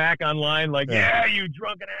getting me back online, like, you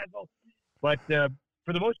drunken asshole. But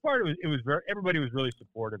for the most part, it was everybody was really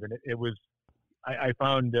supportive, and it was. I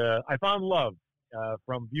found love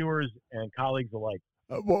from viewers and colleagues alike.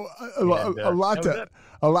 A lot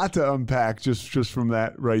to unpack just from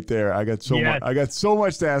that right there. I got so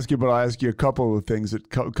much to ask you, but I'll ask you a couple of things that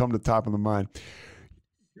come to the top of the mind.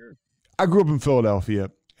 Sure. I grew up in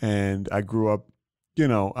Philadelphia, and I grew up,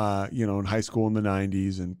 in high school in the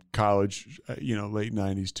 90s and college, late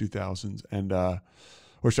 90s, 2000s, and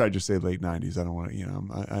or should I just say late 90s? I don't want to,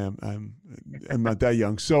 I'm not that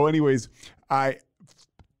young. So, anyways,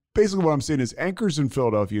 basically what I'm saying is anchors in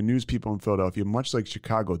Philadelphia, news people in Philadelphia, much like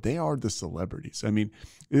Chicago, they are the celebrities. I mean,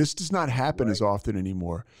 this does not happen as often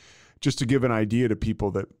anymore. Just to give an idea to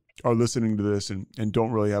people that are listening to this and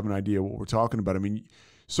don't really have an idea what we're talking about. I mean,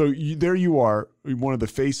 so there you are, one of the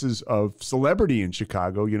faces of celebrity in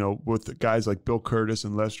Chicago, with guys like Bill Curtis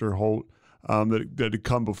and Lester Holt that had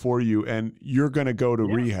come before you, and you're going to go to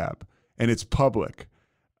rehab, and it's public.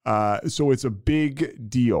 So it's a big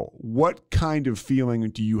deal. What kind of feeling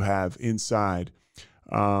do you have inside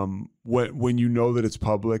when you know that it's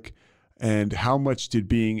public, and how much did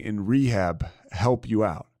being in rehab help you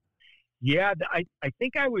out? Yeah, I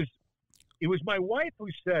think it was my wife who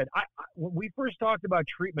said, when we first talked about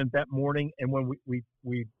treatment that morning, and when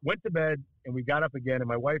we went to bed and we got up again, and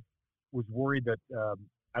my wife was worried that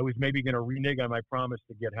I was maybe going to renege on my promise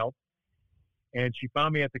to get help. And she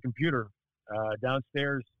found me at the computer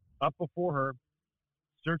downstairs, up before her,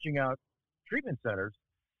 searching out treatment centers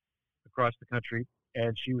across the country.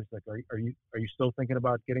 And she was like, are you still thinking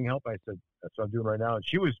about getting help? I said, that's what I'm doing right now. And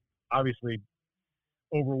she was obviously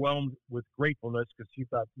overwhelmed with gratefulness, because she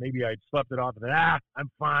thought maybe I'd slept it off and then,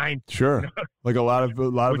 I'm fine. Sure. Like a lot of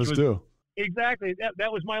us do. Exactly.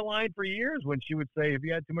 That was my line for years, when she would say, if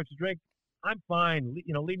you had too much to drink, I'm fine.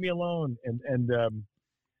 Leave me alone. And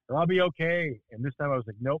I'll be okay. And this time I was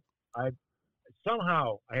like, nope.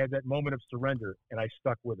 Somehow I had that moment of surrender, and I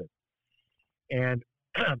stuck with it. And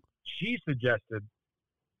she suggested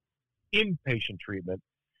inpatient treatment.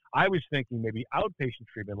 I was thinking maybe outpatient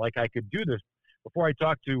treatment, like I could do this. Before I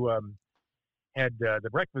talked to, had the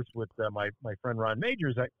breakfast with my friend Ron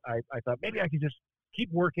Majors, I thought maybe I could just keep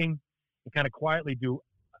working and kind of quietly do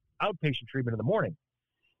outpatient treatment in the morning.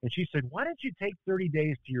 And she said, why don't you take 30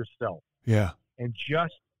 days to yourself? Yeah. And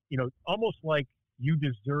just, almost like you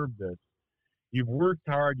deserve this. You've worked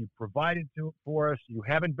hard. You've provided for us. You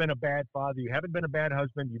haven't been a bad father. You haven't been a bad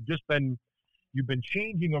husband. You've been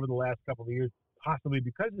changing over the last couple of years, possibly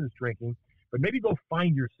because of this drinking. But maybe go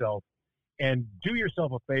find yourself and do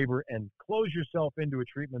yourself a favor and close yourself into a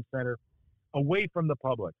treatment center away from the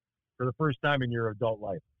public for the first time in your adult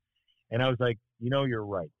life. And I was like, you're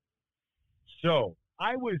right. So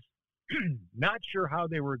I was not sure how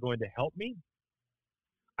they were going to help me.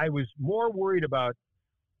 I was more worried about,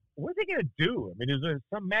 what are they going to do? I mean, is there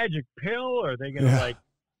some magic pill? Are they going to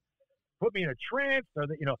put me in a trance? Are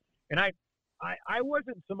they, and I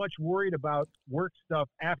wasn't so much worried about work stuff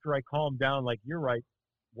after I calmed down. Like, you're right.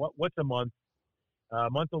 What's a month? A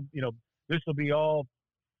month will, this will be all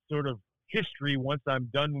sort of history once I'm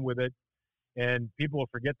done with it. And people will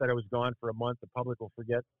forget that I was gone for a month. The public will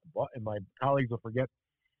forget, and my colleagues will forget.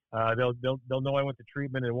 They'll know I went to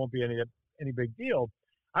treatment, and it won't be any big deal.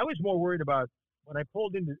 I was more worried about when I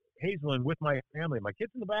pulled into Hazelland with my family, my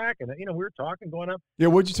kids in the back, and we were talking, going up. Yeah,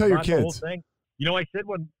 what'd you tell your kids? The whole thing. I said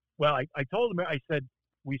I told them, I said,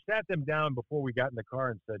 we sat them down before we got in the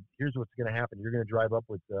car and said, here's what's going to happen. You're going to drive up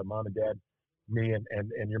with mom and dad, me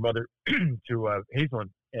and your mother to Hazelland,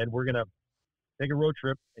 and we're going to take a road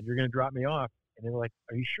trip, and you're going to drop me off. And they were like,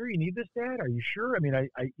 are you sure you need this, Dad? Are you sure? I mean,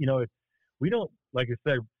 if we don't, like I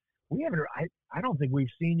said, we haven't, I don't think we've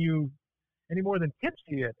seen you any more than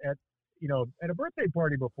tipsy at a birthday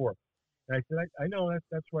party before. And I said, I know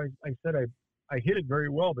that's why I said I hit it very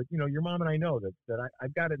well, but your mom and I know that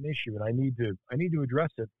I've got an issue, and I need to address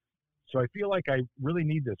it. So I feel like I really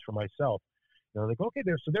need this for myself. Like, okay,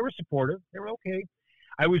 so they were supportive. They were okay.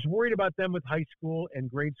 I was worried about them with high school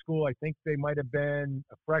and grade school. I think they might have been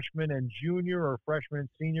a freshman and junior, or a freshman and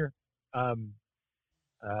senior,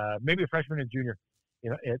 maybe a freshman and junior,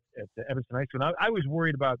 at Evanston High School. And I was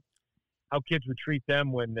worried about how kids would treat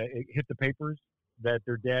them when it hit the papers that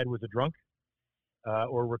their dad was a drunk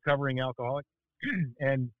or recovering alcoholic.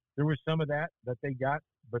 And there was some of that they got,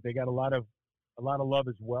 but they got a lot of love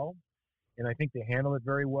as well. And I think they handle it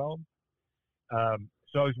very well.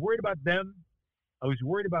 So I was worried about them. I was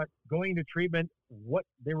worried about going into treatment, what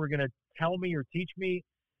they were going to tell me or teach me.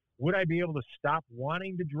 Would I be able to stop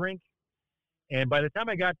wanting to drink? And by the time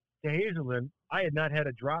I got to Hazelland, I had not had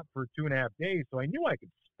a drop for 2.5 days. So I knew I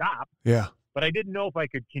could stop. Yeah. But I didn't know if I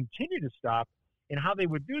could continue to stop and how they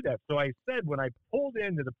would do that. So I said, when I pulled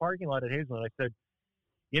into the parking lot at Hazelland, I said,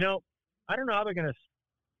 I don't know how they're going to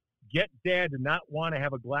get Dad to not want to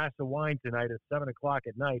have a glass of wine tonight at 7 o'clock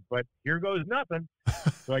at night, but here goes nothing.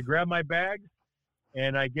 So I grabbed my bags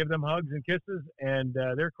and I give them hugs and kisses, and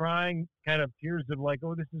they're crying, kind of tears of like,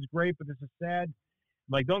 oh, this is great, but this is sad.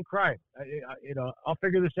 I'm like, don't cry. I'll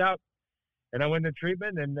figure this out. And I went to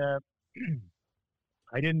treatment, and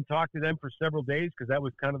I didn't talk to them for several days because that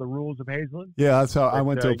was kind of the rules of Hazelland. Yeah, that's how I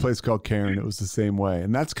went to a place called Karen. It was the same way.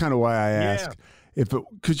 And that's kind of why I asked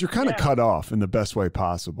because you're kind of cut off in the best way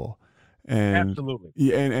possible. And absolutely.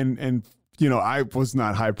 Yeah, and I was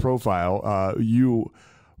not high profile. You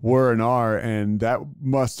were and are, and that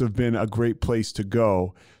must have been a great place to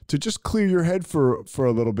go to just clear your head for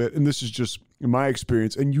a little bit. And this is just my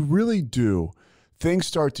experience. And you really do. Things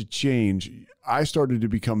start to change. I started to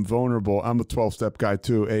become vulnerable. I'm a 12-step guy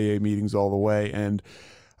too, AA meetings all the way. And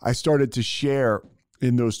I started to share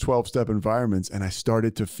in those 12-step environments, and I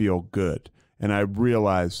started to feel good. And I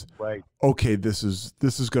realized, okay, this is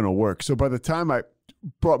going to work. So by the time I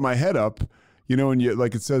brought my head up, you know, and you,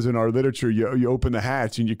 like it says in our literature, you open the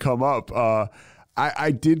hatch and you come up.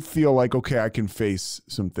 I did feel like, okay, I can face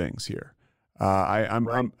some things here.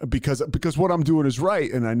 I'm because what I'm doing is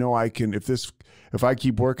right, and I know I can. If I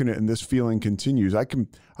keep working it and this feeling continues, I can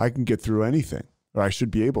get through anything, or I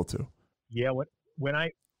should be able to. Yeah. When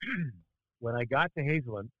I got to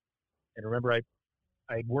Hazelland, and remember I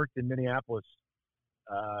worked in Minneapolis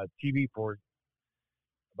TV for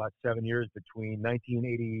about 7 years between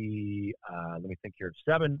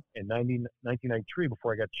 1987 and 1993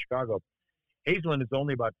 before I got to Chicago. Hazelland is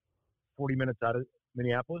only about 40 minutes out of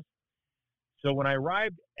Minneapolis. So when I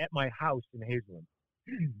arrived at my house in Hazelland,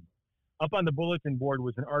 up on the bulletin board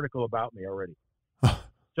was an article about me already.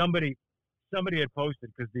 Somebody had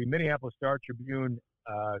posted, because the Minneapolis Star-Tribune,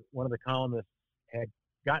 one of the columnists had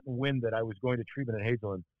gotten wind that I was going to treatment in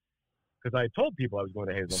Hazelland, because I had told people I was going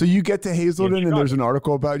to Hazelland. So you get to Hazelland and there's an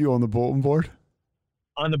article about you on the bulletin board?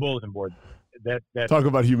 On the bulletin board. That Talk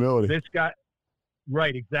about humility. This guy,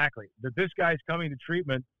 right, exactly. That this guy's coming to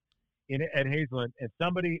treatment at Hazelland, and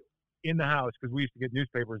somebody in the house, because we used to get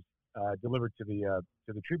newspapers delivered to the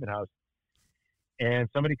treatment house, and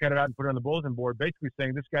somebody cut it out and put it on the bulletin board, basically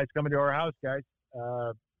saying, this guy's coming to our house, guys,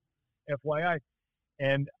 FYI.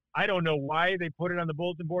 And I don't know why they put it on the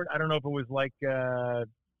bulletin board. I don't know if it was like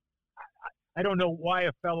I don't know why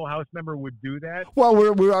a fellow house member would do that.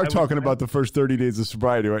 Well, we are talking about the first 30 days of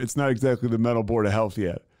sobriety, right? It's not exactly the mental board of health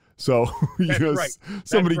yet. So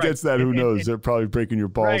somebody gets that, who knows? They're probably breaking your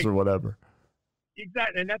balls or whatever.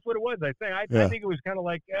 Exactly, and that's what it was. I think. I think it was kind of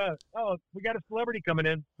like, we got a celebrity coming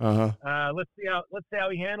in. Let's see how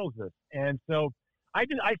he handles this. And so I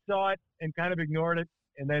saw it and kind of ignored it.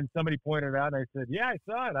 And then somebody pointed it out, and I said, "Yeah, I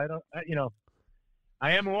saw it.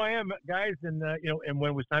 I am who I am, guys." And and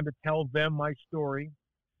when it was time to tell them my story,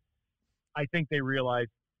 I think they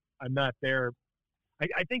realized I'm not there.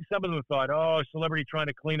 I think some of them thought, "Oh, celebrity trying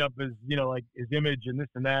to clean up his, like his image and this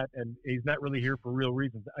and that, and he's not really here for real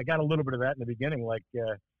reasons." I got a little bit of that in the beginning, like,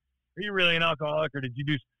 "Are you really an alcoholic, or did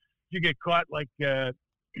you get caught like,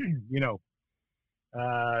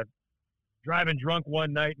 driving drunk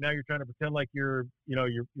one night? Now you're trying to pretend like you're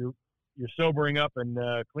sobering up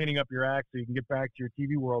and cleaning up your act so you can get back to your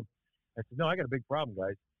TV world." I said, "No, I got a big problem,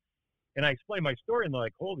 guys." And I explained my story, and they're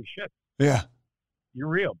like, "Holy shit. Yeah. You're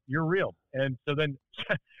real. And so then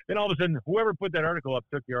all of a sudden, whoever put that article up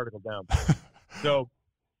took the article down. So,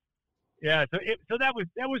 yeah. So that was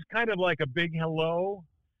kind of like a big hello,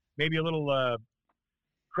 maybe a little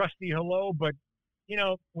crusty hello. But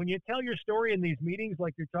when you tell your story in these meetings,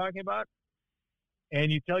 like you're talking about, and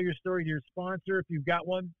you tell your story to your sponsor, if you've got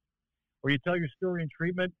one, or you tell your story in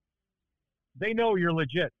treatment, they know you're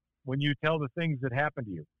legit when you tell the things that happen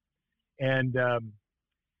to you, and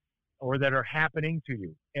or that are happening to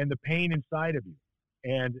you, and the pain inside of you.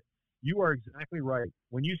 And you are exactly right.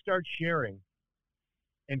 When you start sharing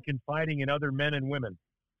and confiding in other men and women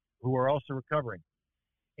who are also recovering,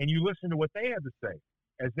 and you listen to what they have to say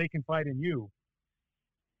as they confide in you,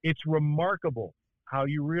 it's remarkable how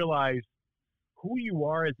you realize who you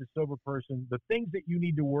are as a sober person, the things that you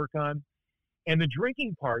need to work on, and the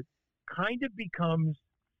drinking part kind of becomes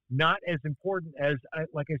not as important as,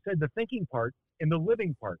 like I said, the thinking part and the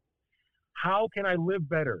living part. How can I live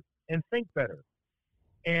better and think better?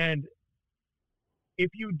 And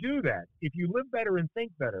if you do that, if you live better and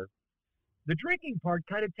think better, the drinking part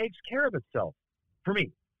kind of takes care of itself for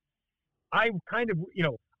me. I kind of,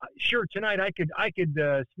 sure, tonight I could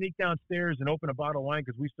sneak downstairs and open a bottle of wine,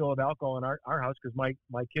 because we still have alcohol in our house, because my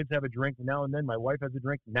kids have a drink now and then. My wife has a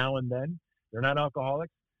drink now and then. They're not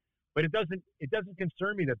alcoholics. But it doesn't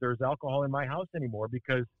concern me that there's alcohol in my house anymore,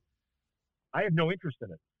 because I have no interest in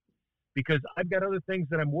it. Because I've got other things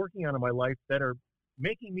that I'm working on in my life that are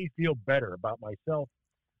making me feel better about myself,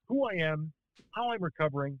 who I am, how I'm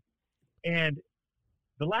recovering. And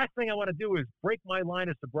the last thing I want to do is break my line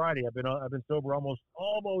of sobriety. I've been sober almost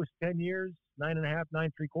 10 years, 9.5,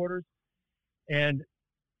 9.75, and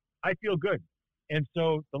I feel good. And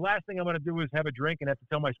so the last thing I'm going to do is have a drink and have to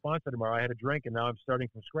tell my sponsor tomorrow I had a drink, and now I'm starting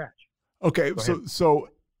from scratch. Okay, so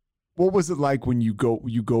what was it like when you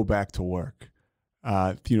go back to work?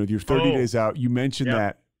 You're 30 days out. You mentioned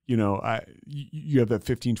that, you have that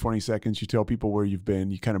 15, 20 seconds. You tell people where you've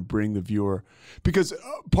been. You kind of bring the viewer, because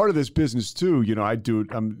part of this business too,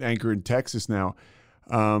 I'm anchor in Texas now.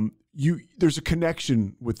 There's a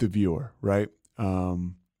connection with the viewer, right?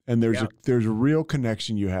 And there's a real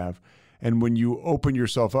connection you have. And when you open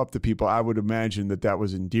yourself up to people, I would imagine that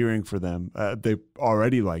was endearing for them. They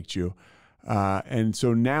already liked you. And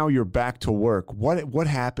so now you're back to work. What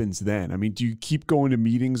happens then? I mean, do you keep going to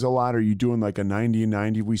meetings a lot? Are you doing like a 90 and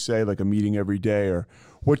 90, we say, like a meeting every day? Or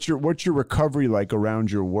what's your recovery like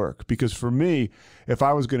around your work? Because for me, if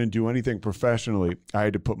I was going to do anything professionally, I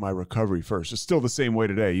had to put my recovery first. It's still the same way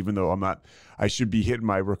today, even though I should be hitting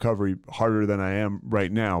my recovery harder than I am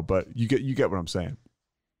right now. But you get what I'm saying.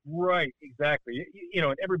 Right, exactly.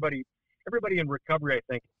 And everybody in recovery, I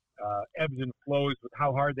think, ebbs and flows with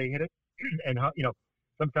how hard they hit it. And how,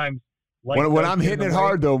 sometimes when I'm hitting it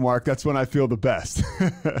hard though, Mark, that's when I feel the best.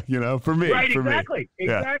 For me, right? For exactly, me.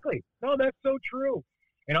 exactly. Yeah. No, that's so true.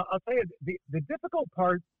 And I'll tell you, the difficult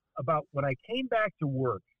part about when I came back to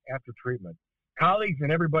work after treatment, colleagues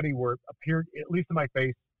and everybody appeared, at least in my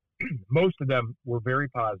face, most of them were very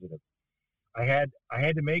positive. I had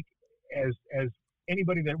to make, as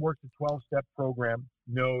anybody that works a 12-step program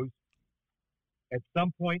knows, at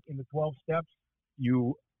some point in the 12 steps,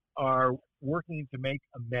 you are working to make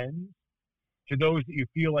amends to those that you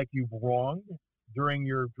feel like you've wronged during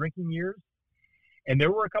your drinking years. And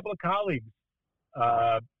there were a couple of colleagues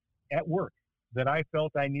at work that I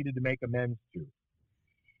felt I needed to make amends to.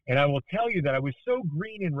 And I will tell you that I was so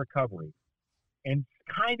green in recovery and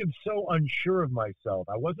kind of so unsure of myself.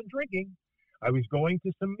 I wasn't drinking. I was going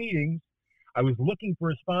to some meetings. I was looking for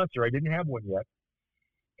a sponsor. I didn't have one yet.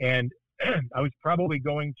 And I was probably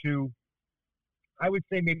going to, I would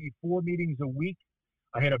say, maybe 4 meetings a week.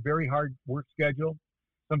 I had a very hard work schedule.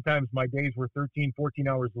 Sometimes my days were 13, 14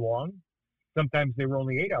 hours long. Sometimes they were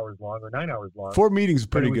only 8 hours long or 9 hours long. 4 meetings is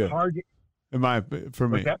pretty good. Hard for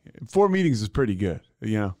me. 4 meetings is pretty good.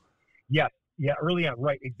 Yes. Yeah. Early on.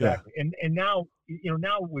 Right. Exactly. Yeah. And now,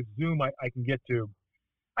 now with Zoom, I can get to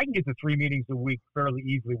 3 meetings a week fairly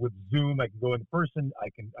easily with Zoom. I can go in person. I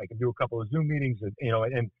can do a couple of Zoom meetings,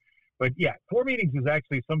 but yeah, 4 meetings is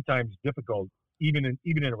actually sometimes difficult, even in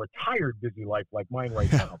a retired busy life like mine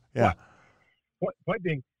right now. Yeah. Point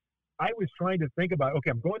being, I was trying to think about, okay,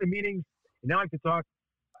 I'm going to meetings, and now I have to talk.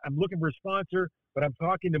 I'm looking for a sponsor, but I'm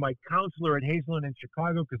talking to my counselor at Hazelden in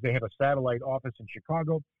Chicago because they have a satellite office in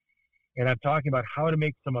Chicago, and I'm talking about how to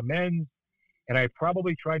make some amends. And I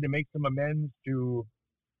probably tried to make some amends to,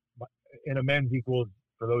 and amends equals,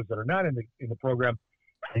 for those that are not in the program,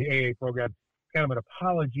 the AA program, kind of an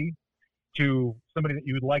apology to somebody that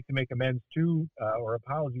you would like to make amends to, or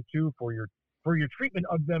apology to for your treatment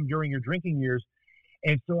of them during your drinking years.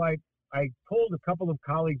 And so I pulled a couple of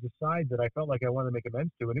colleagues aside that I felt like I wanted to make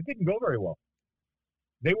amends to, and it didn't go very well.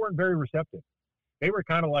 They weren't very receptive. They were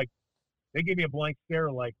kind of like, they gave me a blank stare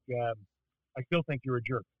like, I still think you're a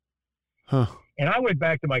jerk. Huh. And I went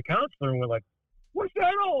back to my counselor and went like, what's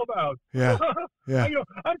that all about? Yeah. Yeah.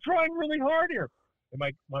 I'm trying really hard here. And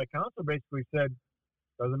my counselor basically said,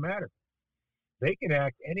 doesn't matter. They can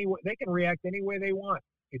act they can react any way they want.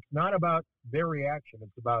 It's not about their reaction.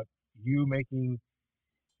 It's about you making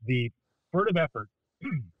the furtive effort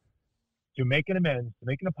to make an amends, to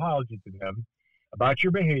make an apology to them about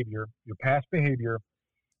your behavior, your past behavior,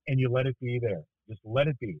 and you let it be there. Just let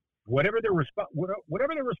it be. Whatever their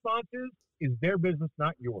response is their business,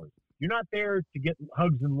 not yours. You're not there to get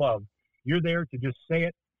hugs and love. You're there to just say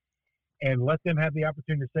it and let them have the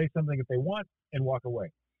opportunity to say something if they want and walk away.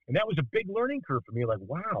 And that was a big learning curve for me. Like,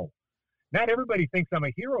 wow, not everybody thinks I'm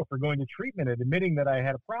a hero for going to treatment and admitting that I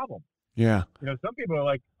had a problem. Yeah. Some people are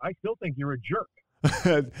like, I still think you're a jerk.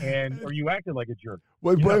 Or you acted like a jerk.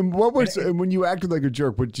 What was when you acted like a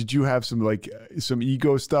jerk? What did you have some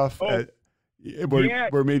ego stuff? Where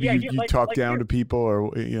maybe you talk down to people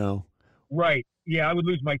or Right. Yeah, I would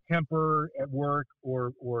lose my temper at work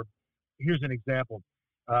or here's an example.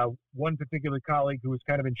 One particular colleague who was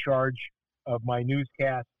kind of in charge of my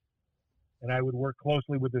newscast, and I would work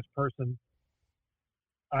closely with this person.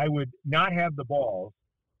 I would not have the balls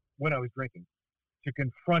when I was drinking to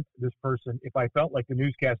confront this person if I felt like the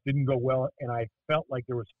newscast didn't go well and I felt like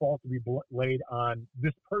there was fault to be laid on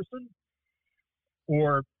this person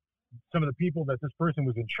or some of the people that this person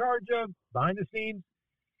was in charge of behind the scenes.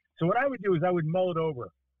 So what I would do is I would mull it over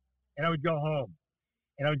and I would go home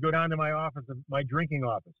and I would go down to my office, my drinking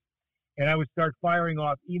office, and I would start firing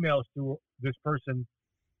off emails to this person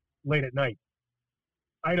late at night,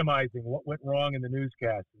 itemizing what went wrong in the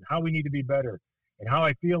newscast and how we need to be better and how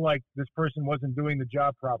I feel like this person wasn't doing the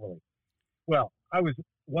job properly. Well, I was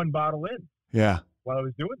one bottle in while I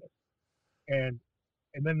was doing this. And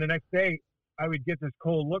then the next day I would get this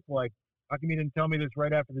cold look like, how come you didn't tell me this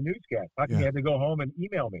right after the newscast? How come you had to go home and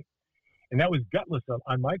email me? And that was gutless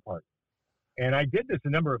on my part. And I did this a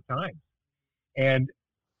number of times. And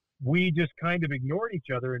we just kind of ignored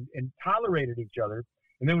each other and tolerated each other.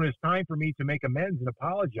 And then when it was time for me to make amends and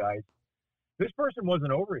apologize, this person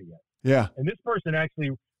wasn't over it yet. Yeah. And this person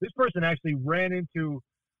actually ran into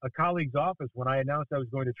a colleague's office when I announced I was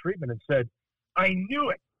going to treatment and said, "I knew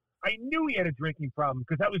it. I knew he had a drinking problem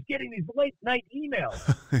because I was getting these late night emails."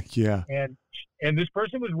 Yeah. And this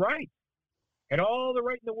person was right. And all the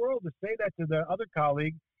right in the world to say that to the other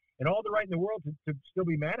colleague, and all the right in the world to still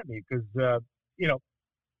be mad at me because,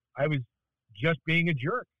 I was just being a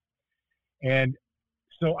jerk. And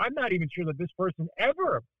so I'm not even sure that this person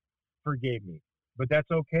ever forgave me, but that's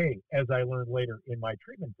okay, as I learned later in my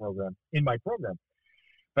program.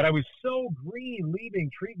 But I was so green leaving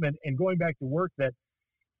treatment and going back to work that,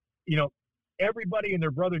 everybody and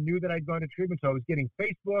their brother knew that I'd gone to treatment. So I was getting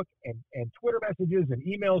Facebook and Twitter messages and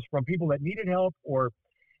emails from people that needed help, or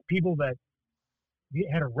people that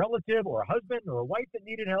had a relative or a husband or a wife that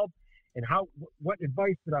needed help, and what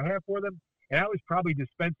advice did I have for them? And I was probably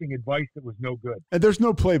dispensing advice that was no good. And there's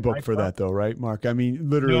no playbook for that, though, right, Mark? I mean,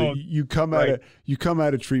 literally, No, you come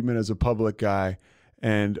out of treatment as a public guy,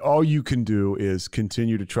 and all you can do is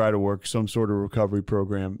continue to try to work some sort of recovery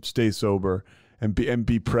program, stay sober, and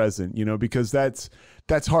be present. Because that's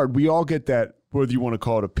hard. We all get that, whether you want to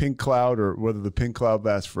call it a pink cloud or whether the pink cloud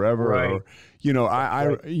lasts forever. Right. Or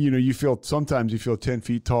you feel 10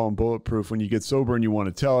 feet tall and bulletproof when you get sober and you want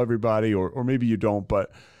to tell everybody, or maybe you don't,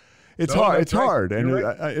 but. It's hard. It's hard. And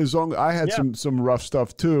as long I had some rough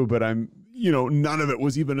stuff too, but none of it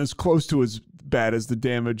was even as close to as bad as the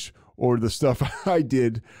damage or the stuff I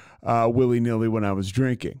did willy-nilly when I was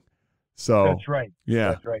drinking. So that's right.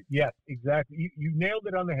 Yeah. That's right. Yes, exactly. You nailed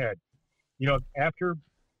it on the head. After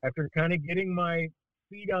kind of getting my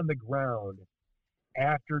feet on the ground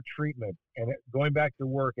after treatment and going back to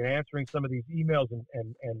work and answering some of these emails and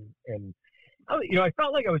I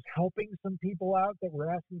felt like I was helping some people out that were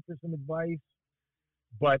asking for some advice,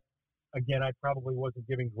 but again, I probably wasn't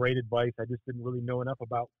giving great advice. I just didn't really know enough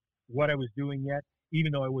about what I was doing yet,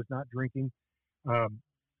 even though I was not drinking.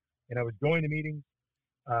 And I was going to meetings,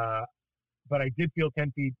 but I did feel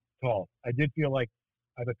 10 feet tall. I did feel like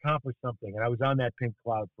I've accomplished something, and I was on that pink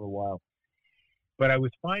cloud for a while. But I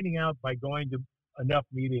was finding out by going to enough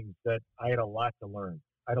meetings that I had a lot to learn.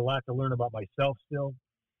 I had a lot to learn about myself still.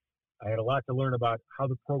 I had a lot to learn about how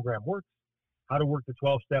the program works, how to work the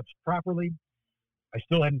 12 steps properly. I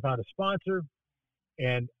still hadn't found a sponsor,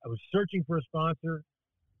 and I was searching for a sponsor.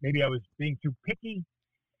 Maybe I was being too picky,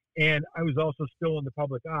 and I was also still in the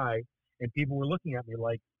public eye, and people were looking at me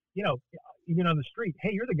like, even on the street, "Hey,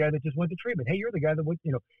 you're the guy that just went to treatment. Hey, you're the guy that went,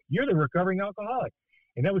 you're the recovering alcoholic."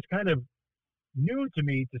 And that was kind of new to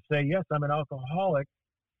me to say, yes, I'm an alcoholic,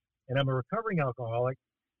 and I'm a recovering alcoholic.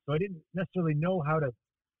 So I didn't necessarily know how to,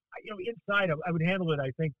 inside I would handle it,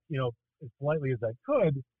 I think, as politely as I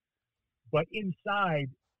could, but inside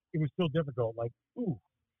it was still difficult. Like,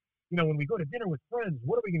 when we go to dinner with friends,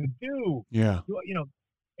 what are we going to do? Yeah.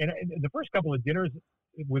 And the first couple of dinners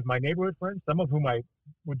with my neighborhood friends, some of whom I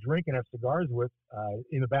would drink and have cigars with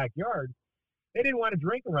in the backyard, they didn't want to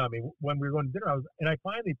drink around me when we were going to dinner. And I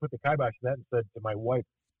finally put the kibosh to that and said to my wife,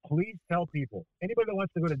 "Please tell people, anybody that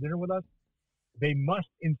wants to go to dinner with us, they must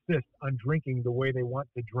insist on drinking the way they want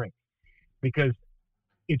to drink, because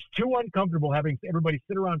it's too uncomfortable having everybody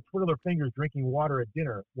sit around, twiddle their fingers, drinking water at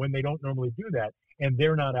dinner when they don't normally do that, and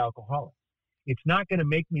they're not alcoholics. It's not going to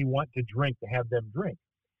make me want to drink to have them drink,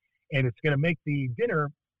 and it's going to make the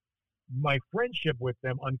dinner, my friendship with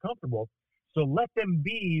them, uncomfortable. So let them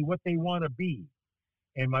be what they want to be."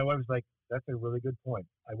 And my wife was like, "That's a really good point.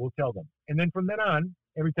 I will tell them." And then from then on,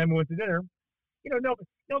 every time we went to dinner,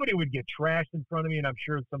 nobody would get trashed in front of me. And I'm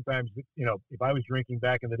sure sometimes, if I was drinking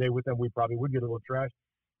back in the day with them, we probably would get a little trashed.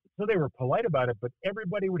 So they were polite about it, but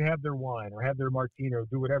everybody would have their wine or have their martini or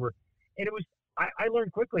do whatever. And it was, I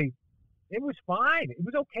learned quickly, it was fine. It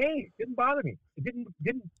was okay. It didn't bother me. It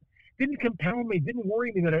didn't compel me. It didn't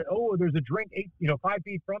worry me that, there's a drink 5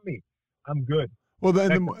 feet from me. I'm good. Well, then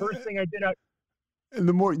the first thing I did out,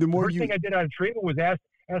 thing I did out of treatment was ask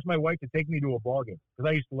my wife to take me to a ball game, because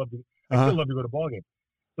I used to love to. I still love to go to ball games.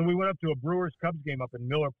 So we went up to a Brewers Cubs game up in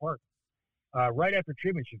Miller Park. Right after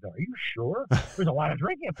treatment, she said, "Are you sure? There's a lot of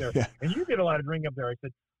drinking up there." Yeah. And you did a lot of drinking up there. I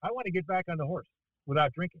said, "I want to get back on the horse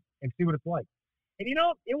without drinking and see what it's like." And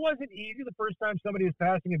it wasn't easy the first time somebody was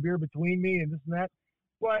passing a beer between me and this and that.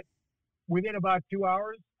 But within about 2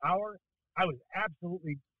 hours, I was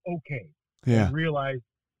absolutely okay. Yeah. And realized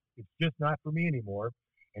it's just not for me anymore,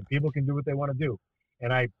 and people can do what they want to do.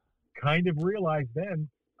 And I kind of realized then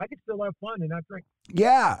I could still have fun and not drink.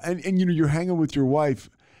 Yeah. And you're hanging with your wife,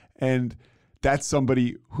 and that's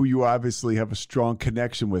somebody who you obviously have a strong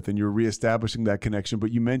connection with, and you're reestablishing that connection.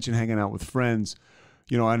 But you mentioned hanging out with friends,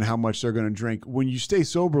 and how much they're going to drink. When you stay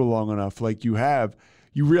sober long enough, like you have,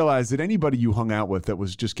 you realize that anybody you hung out with that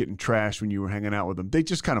was just getting trashed when you were hanging out with them, they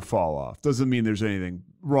just kind of fall off. Doesn't mean there's anything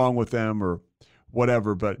wrong with them or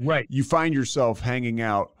whatever, but Right. you find yourself hanging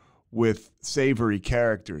out with savory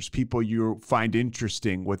characters, people you find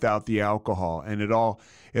interesting without the alcohol, and it all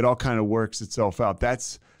kind of works itself out.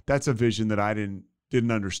 That's a vision that I didn't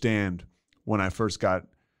understand when I first got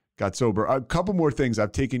sober. A couple more things.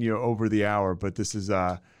 I've taken you over the hour, but this is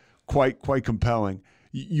quite compelling.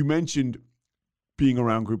 You mentioned being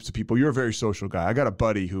around groups of people. You're a very social guy. I got a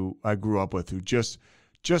buddy who I grew up with who just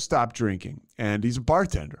stopped drinking, and he's a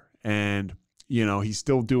bartender, and he's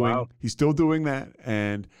still doing that,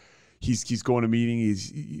 and he's going to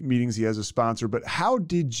meetings. He has a sponsor. But how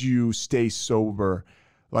did you stay sober?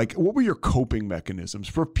 Like, what were your coping mechanisms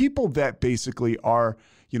for people that basically are,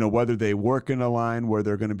 whether they work in a line where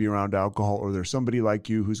they're going to be around alcohol, or there's somebody like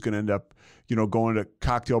you who's going to end up, going to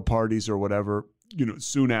cocktail parties or whatever,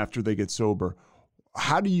 soon after they get sober.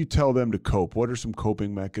 How do you tell them to cope? What are some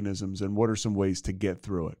coping mechanisms, and what are some ways to get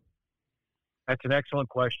through it? That's an excellent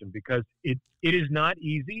question, because it is not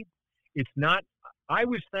easy. It's not. I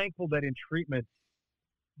was thankful that in treatment,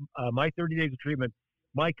 my 30 days of treatment,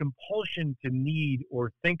 my compulsion to need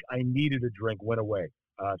or think I needed a drink went away.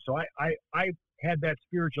 So I had that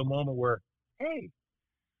spiritual moment where, hey,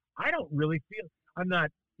 I don't really feel, I'm not,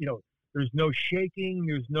 there's no shaking.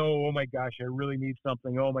 There's no, oh my gosh, I really need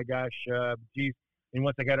something. Oh my gosh, geez. And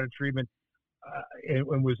once I got out of treatment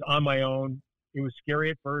and was on my own, it was scary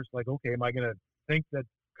at first. Like, okay, am I going to think that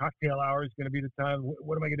cocktail hour is going to be the time?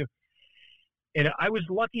 What am I going to do? And I was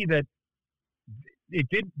lucky that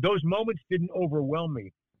those moments didn't overwhelm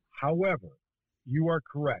me. However, you are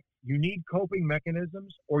correct. You need coping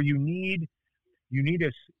mechanisms, or you need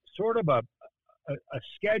a sort of a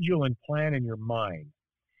schedule and plan in your mind.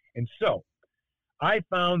 And so I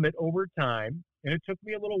found that over time, and it took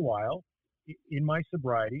me a little while in my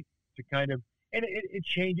sobriety to kind of, and it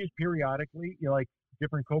changes periodically, like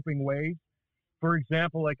different coping ways. For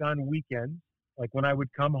example, like on weekends, like when I would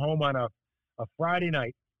come home on a Friday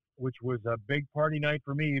night, which was a big party night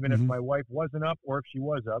for me, even if my wife wasn't up, or if she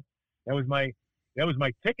was up, that was my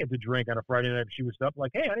ticket to drink on a Friday night. If she was up,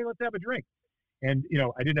 like, hey, honey, let's have a drink. And,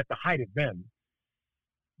 I didn't have to hide it then.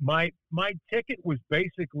 My ticket was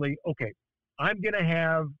basically, okay, I'm going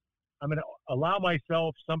to allow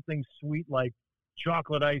myself something sweet like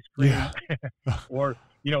chocolate ice cream, or,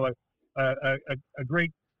 a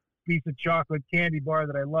great piece of chocolate candy bar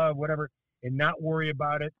that I love, whatever, and not worry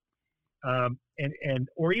about it.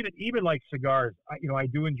 Or even like cigars. I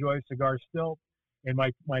do enjoy cigars still. And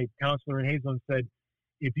my counselor in Hazelton said,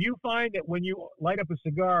 if you find that when you light up a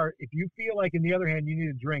cigar, if you feel like, in the other hand, you need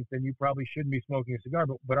a drink, then you probably shouldn't be smoking a cigar.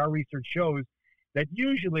 But our research shows that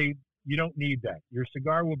usually you don't need that. Your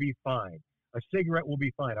cigar will be fine. A cigarette will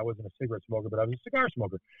be fine. I wasn't a cigarette smoker, but I was a cigar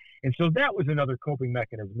smoker. And so that was another coping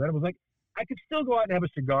mechanism. That it was like, I could still go out and have a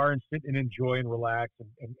cigar and sit and enjoy and relax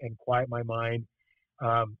and quiet my mind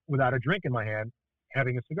without a drink in my hand,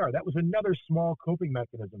 having a cigar. That was another small coping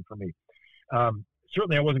mechanism for me.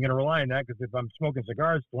 Certainly I wasn't going to rely on that, because if I'm smoking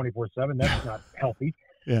cigars 24/7, that's not healthy.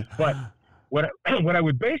 Yeah. But what I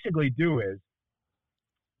would basically do is,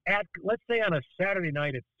 let's say on a Saturday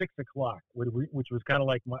night at 6:00, which was kind of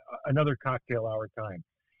like another cocktail hour time,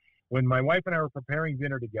 when my wife and I were preparing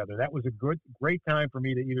dinner together, that was a great time for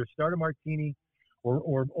me to either start a martini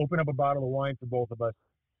or open up a bottle of wine for both of us.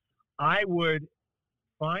 I would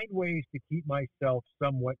find ways to keep myself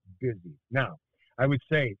somewhat busy. Now, I would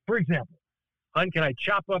say, for example, hon, can I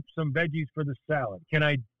chop up some veggies for the salad?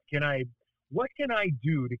 What can I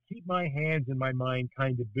do to keep my hands and my mind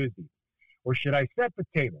kind of busy? Or should I set the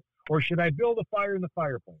table? Or should I build a fire in the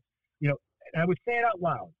fireplace? And I would say it out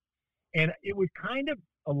loud. And it would kind of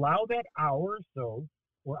allow that hour or so,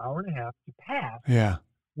 or hour and a half, to pass. Yeah.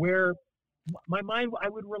 Where my mind, I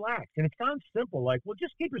would relax. And it sounds simple, like, well,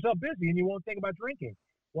 just keep yourself busy and you won't think about drinking.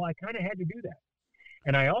 Well, I kind of had to do that.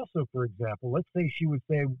 And I also, for example, let's say she would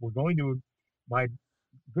say, we're going to my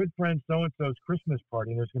good friend so-and-so's Christmas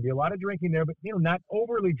party, and there's going to be a lot of drinking there, but, not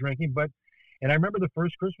overly drinking. And I remember the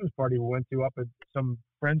first Christmas party we went to up at some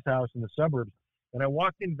friend's house in the suburbs, and I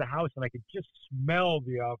walked into the house and I could just smell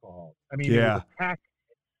the alcohol. I mean, It was a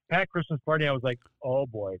packed Christmas party. I was like, oh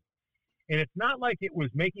boy. And it's not like it was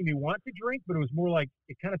making me want to drink, but it was more like,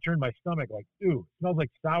 it kind of turned my stomach like, ooh, it smells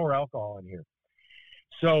like sour alcohol in here.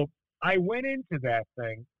 So I went into that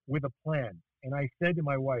thing with a plan, and I said to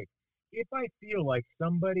my wife, if I feel like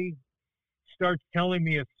somebody starts telling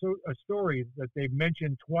me a story that they've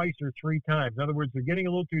mentioned twice or three times, in other words, they're getting a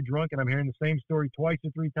little too drunk and I'm hearing the same story twice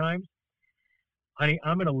or three times, honey,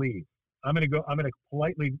 I'm going to leave. I'm going to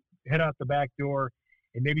politely head out the back door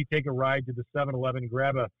and maybe take a ride to the 7-Eleven,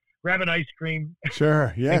 grab an ice cream.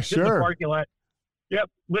 Sure. Yeah, sit in the sure. parking lot. Yep.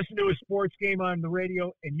 Listen to a sports game on the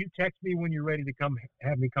radio, and you text me when you're ready to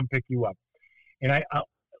have me come pick you up. And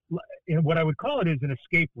and what I would call it is an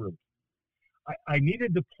escape route. I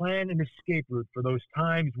needed to plan an escape route for those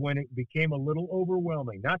times when it became a little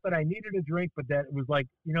overwhelming. Not that I needed a drink, but that it was like,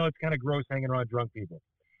 it's kind of gross hanging around drunk people.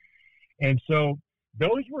 And so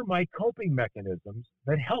those were my coping mechanisms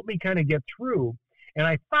that helped me kind of get through. And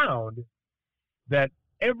I found that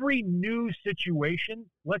every new situation,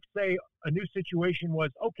 let's say a new situation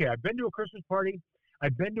was, okay, I've been to a Christmas party,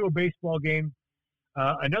 I've been to a baseball game.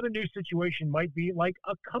 Another new situation might be like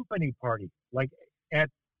a company party, like at,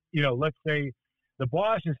 let's say the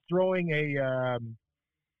boss is throwing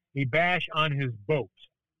a bash on his boat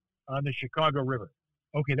on the Chicago River.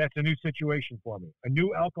 Okay, that's a new situation for me, a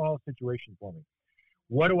new alcohol situation for me.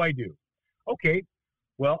 What do I do? Okay,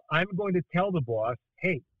 well, I'm going to tell the boss,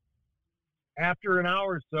 hey, after an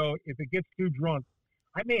hour or so, if it gets too drunk,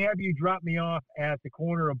 I may have you drop me off at the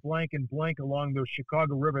corner of blank and blank along the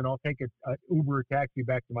Chicago River, and I'll take an Uber or taxi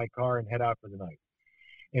back to my car and head out for the night.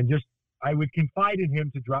 And I would confide in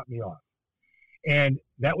him to drop me off. And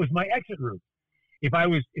that was my exit route. If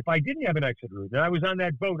I didn't have an exit route, and I was on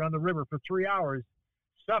that boat on the river for 3 hours,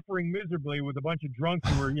 suffering miserably with a bunch of drunks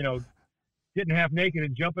who were, getting half naked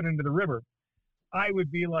and jumping into the river, I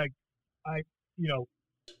would be like,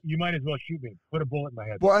 you might as well shoot me. Put a bullet in my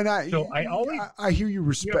head. Well, and I hear you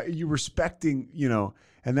respecting,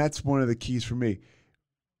 and that's one of the keys for me.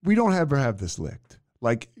 We don't ever have this licked.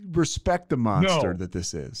 Like, respect the monster that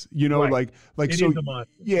this is. Right. Like it so. Is a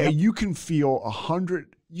monster. Yeah, yep. You can feel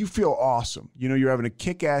 100. You feel awesome. You're having a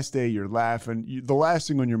kick-ass day. You're laughing. The last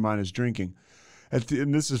thing on your mind is drinking.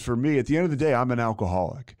 And this is for me. At the end of the day, I'm an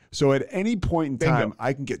alcoholic. So at any point in time,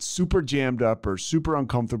 I can get super jammed up or super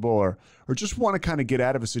uncomfortable or just want to kind of get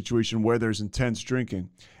out of a situation where there's intense drinking.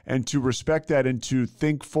 And to respect that and to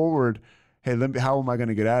think forward, hey, how am I going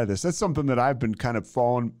to get out of this? That's something that I've been kind of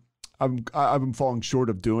I've been falling short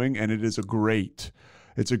of doing, and it's a great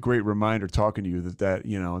reminder talking to you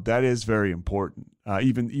that is very important,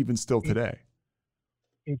 even still today.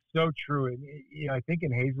 It's so true. And I think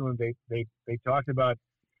in Hazelland, they talked about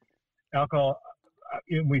alcohol.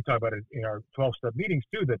 And we talk about it in our 12-step meetings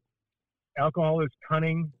too, that alcohol is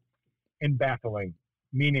cunning and baffling,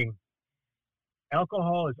 meaning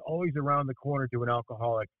alcohol is always around the corner to an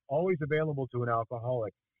alcoholic, always available to an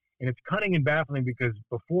alcoholic. And it's cunning and baffling because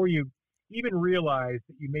before you even realize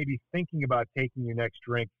that you may be thinking about taking your next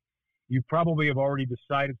drink, you probably have already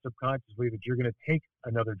decided subconsciously that you're going to take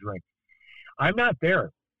another drink. I'm not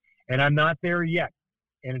there, and I'm not there yet.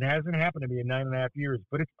 And it hasn't happened to me in 9.5 years,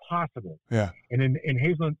 but it's possible. Yeah. And in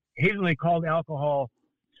Hazelland, they called alcohol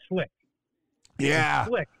slick. Yeah. And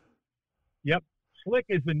slick. Yep. Slick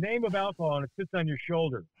is the name of alcohol, and it sits on your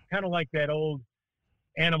shoulder. Kind of like that old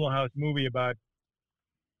Animal House movie about,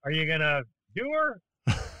 are you going to do her?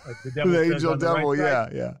 Like the devil the says angel on the devil, right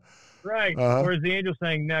side. yeah. Right. Uh-huh. Or is the angel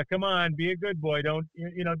saying, "Now, come on, be a good boy. Don't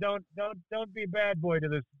be a bad boy to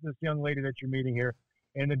this young lady that you're meeting here."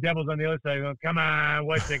 And the devil's on the other side going, "Come on,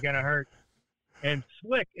 what's it gonna hurt?" And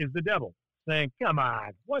slick is the devil saying, "Come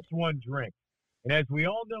on, what's one drink?" And as we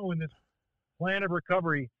all know in this plan of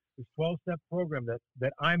recovery, this 12-step program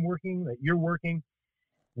that I'm working, that you're working,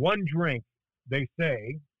 one drink, they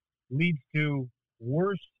say, leads to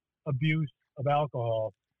worse abuse of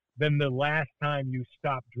alcohol than the last time you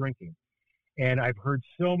stopped drinking. And I've heard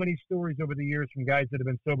so many stories over the years from guys that have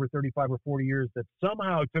been sober 35 or 40 years that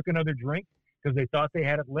somehow took another drink because they thought they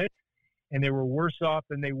had it lit, and they were worse off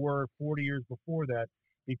than they were 40 years before that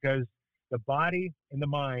because the body and the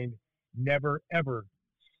mind never, ever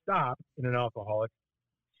stop in an alcoholic,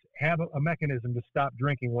 have a mechanism to stop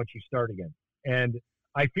drinking once you start again. And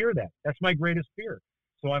I fear that. That's my greatest fear.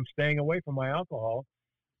 So I'm staying away from alcohol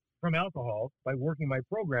by working my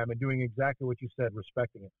program and doing exactly what you said,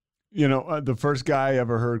 respecting it. The first guy I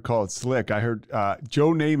ever heard call it slick, I heard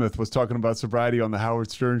Joe Namath was talking about sobriety on the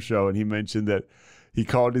Howard Stern show, and he mentioned that he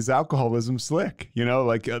called his alcoholism slick.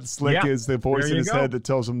 Slick is the voice in his head that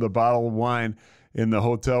tells him the bottle of wine in the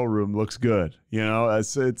hotel room looks good.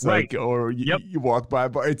 It's right. Like, or you walk by,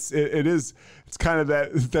 but it's kind of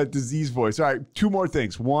that disease voice. All right, two more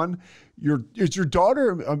things. One, is your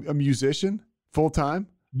daughter a musician full time?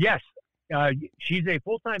 Yes. She's a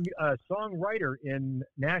full-time songwriter in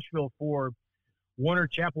Nashville for Warner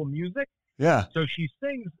Chappell Music. Yeah. So she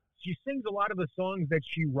sings a lot of the songs that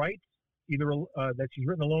she writes, either that she's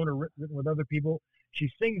written alone or written with other people. She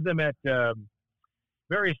sings them at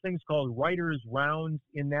various things called Writers' Rounds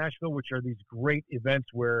in Nashville, which are these great events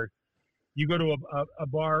where you go to a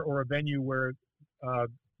bar or a venue where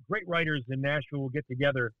great writers in Nashville will get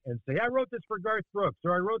together and say, I wrote this for Garth Brooks,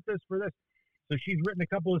 or I wrote this for this. So she's written a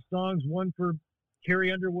couple of songs, one for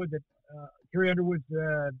Carrie Underwood that Carrie Underwood's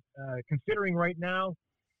considering right now.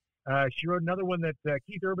 She wrote another one that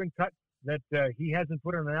Keith Urban cut that he hasn't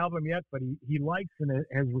put on an album yet, but he likes and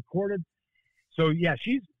has recorded. So, yeah,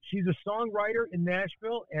 she's a songwriter in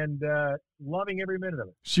Nashville and loving every minute of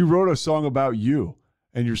it. She wrote a song about you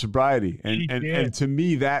and your sobriety. And to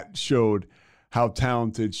me, that showed how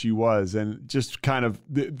talented she was and just kind of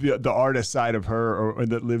the artist side of her or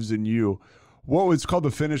that lives in you. What was called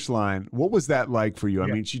The Finish Line? What was that like for you?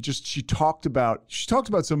 Yeah. I mean, she talked about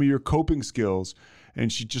some of your coping skills,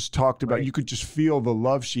 and she just talked about, you could just feel the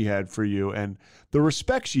love she had for you and the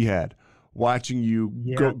respect she had watching you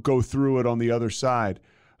go through it on the other side.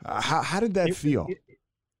 How did that feel?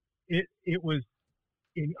 It was,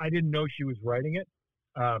 I didn't know she was writing it.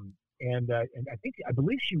 And I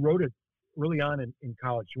believe she wrote it early on in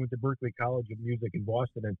college. She went to Berklee College of Music in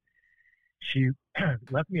Boston, and she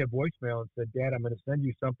left me a voicemail and said, Dad, I'm going to send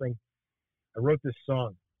you something. I wrote this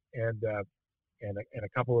song, and a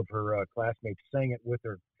couple of her classmates sang it with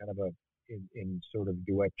her, kind of in sort of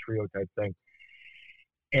duet trio type thing.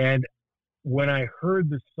 And when I heard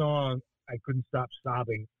the song, I couldn't stop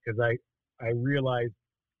sobbing because I realized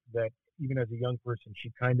that even as a young person, she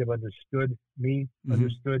kind of understood me,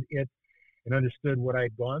 understood it, and understood what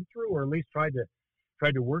I'd gone through, or at least tried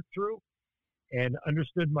to work through, and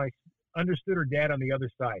understood her dad on the other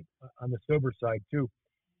side, on the sober side too.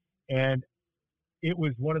 And it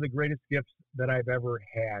was one of the greatest gifts that I've ever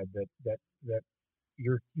had, that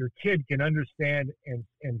your kid can understand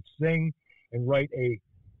and sing and write a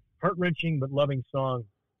heart-wrenching but loving song.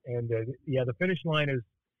 And The Finish Line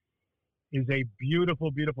is a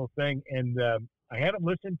beautiful, beautiful thing. And I haven't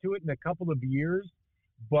listened to it in a couple of years,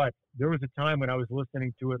 but there was a time when I was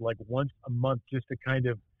listening to it like once a month just to kind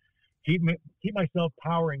of keep myself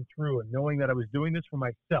powering through and knowing that I was doing this for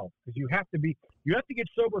myself, because you have to get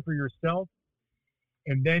sober for yourself,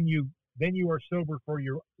 and then you are sober for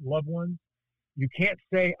your loved ones. You can't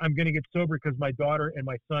say I'm going to get sober because my daughter and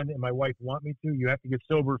my son and my wife want me to. You have to get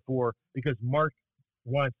sober because Mark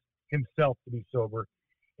wants himself to be sober,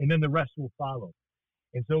 and then the rest will follow.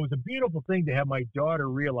 And so it was a beautiful thing to have my daughter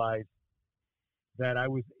realize that I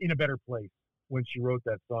was in a better place when she wrote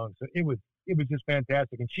that song. So it was just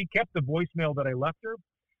fantastic. And she kept the voicemail that I left her.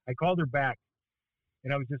 I called her back,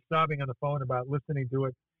 and I was just sobbing on the phone about listening to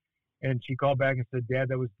it. And she called back and said, Dad,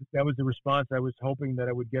 that was the response I was hoping that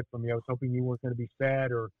I would get from you. I was hoping you weren't going to be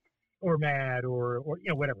sad or mad or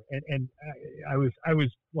whatever. And I was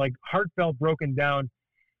like heartfelt, broken down.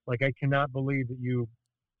 Like, I cannot believe that you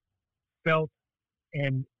felt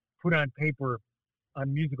and put on paper,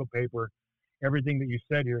 on musical paper, everything that you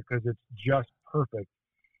said here, because it's just perfect.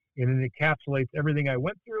 And it encapsulates everything I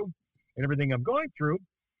went through and everything I'm going through.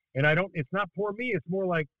 And it's not for me. It's more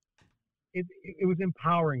like it was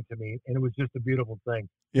empowering to me, and it was just a beautiful thing.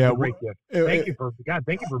 Yeah, a great gift. Thank you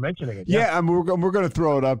for mentioning it. Yeah, we're going to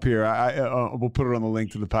throw it up here. We'll put it on the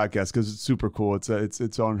link to the podcast because it's super cool.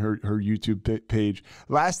 It's on her YouTube page.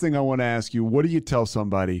 Last thing I want to ask you: what do you tell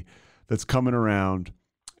somebody that's coming around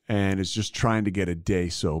and is just trying to get a day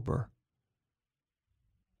sober?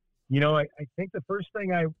 I think the first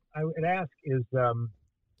thing I would ask is, do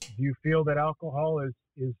you feel that alcohol has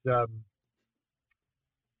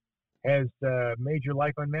made your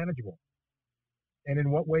life unmanageable? And in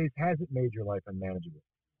what ways has it made your life unmanageable?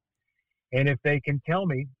 And if they can tell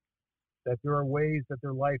me that there are ways that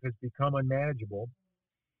their life has become unmanageable,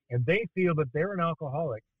 and they feel that they're an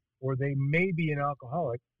alcoholic or they may be an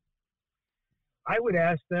alcoholic, I would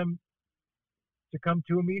ask them to come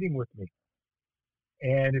to a meeting with me.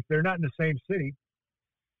 And if they're not in the same city,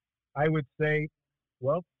 I would say,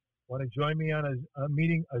 well, want to join me on a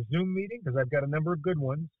meeting, a Zoom meeting? Because I've got a number of good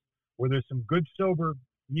ones where there's some good sober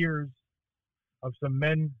years of some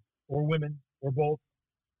men or women or both,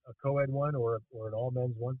 a co-ed one or an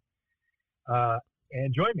all-men's one,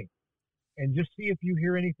 and join me. And just see if you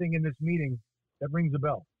hear anything in this meeting that rings a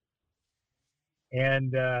bell.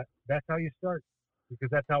 And that's how you start, because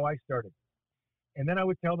that's how I started. And then I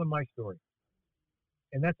would tell them my story.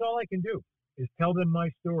 And that's all I can do, is tell them my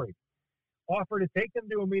story. Offer to take them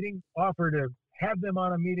to a meeting, offer to have them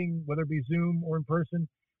on a meeting, whether it be Zoom or in person,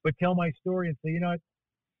 but tell my story and say, you know what,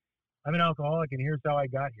 I'm an alcoholic and here's how I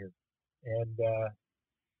got here. And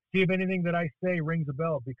see if anything that I say rings a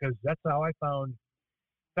bell, because that's how I found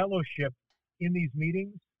fellowship in these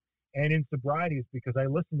meetings and in sobrieties, because I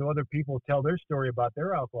listened to other people tell their story about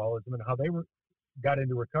their alcoholism and how they got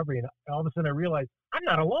into recovery. And all of a sudden I realized I'm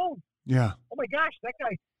not alone. Yeah. Oh my gosh, that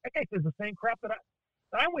guy says the same crap that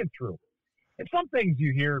I went through. And some things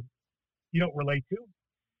you hear you don't relate to.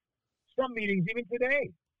 Some meetings, even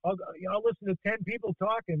today, I'll listen to 10 people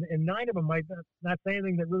talk, and 9 of them might not say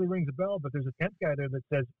anything that really rings a bell, but there's a 10th guy there that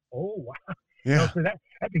says, "Oh, wow." Yeah. So that's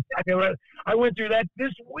exactly what I went through that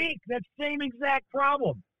this week, that same exact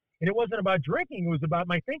problem. And it wasn't about drinking. It was about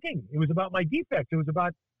my thinking. It was about my defects. It was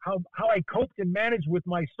about how I coped and managed with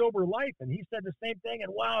my sober life. And he said the same thing.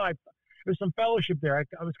 And wow, there's some fellowship there.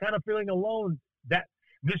 I was kind of feeling alone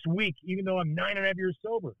this week, even though I'm 9.5 years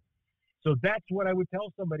sober. So that's what I would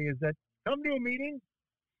tell somebody is that come to a meeting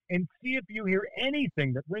and see if you hear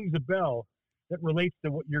anything that rings a bell that relates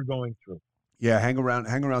to what you're going through. Yeah, hang around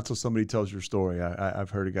till somebody tells your story.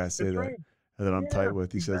 I've heard a guy say That's that right. that I'm tight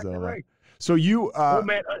with. He says that a lot. Right. So you,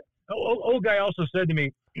 old guy also said to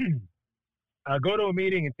me, go to a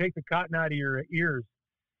meeting and take the cotton out of your ears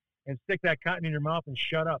and stick that cotton in your mouth and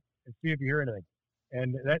shut up and see if you hear anything.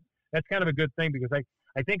 And that's kind of a good thing because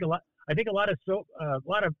I think a lot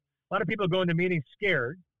of people go into meetings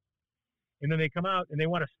scared, and then they come out and they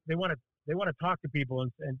want to talk to people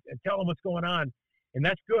and tell them what's going on, and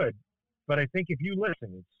that's good. But I think if you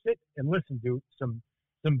listen and sit and listen to some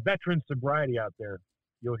veteran sobriety out there,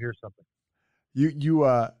 you'll hear something.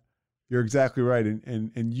 You're exactly right,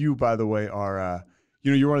 and you, by the way, are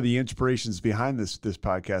you're one of the inspirations behind this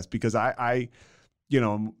podcast because I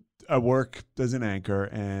work as an anchor,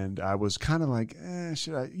 and I was kind of like,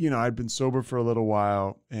 should I? I'd been sober for a little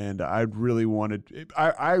while, and I really wanted.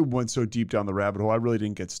 I went so deep down the rabbit hole, I really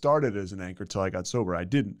didn't get started as an anchor till I got sober. I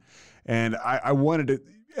didn't, and I wanted to.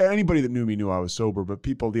 Anybody that knew me knew I was sober, but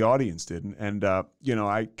the audience didn't, and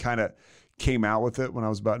I kind of came out with it when I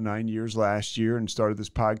was about 9 years last year, and started this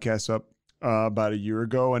podcast up about a year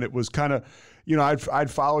ago, and it was kind of, I'd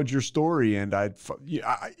followed your story, and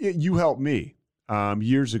you helped me.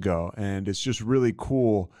 Years ago. And it's just really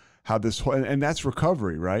cool how this whole, and that's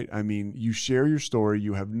recovery, right? I mean, you share your story.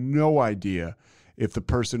 You have no idea if the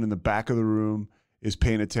person in the back of the room is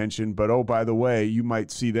paying attention, but oh, by the way, you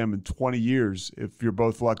might see them in 20 years if you're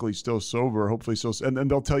both luckily still sober, hopefully still, and then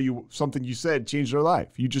they'll tell you something you said changed their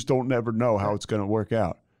life. You just don't never know how it's going to work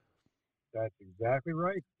out. That's exactly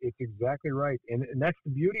right. It's exactly right. And that's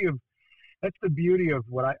the beauty of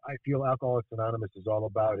what I feel Alcoholics Anonymous is all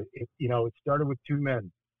about. It started with 2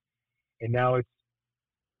 men, and now it's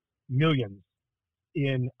millions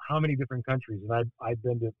in how many different countries. And I've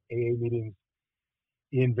been to AA meetings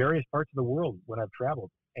in various parts of the world when I've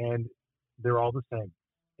traveled, and they're all the same,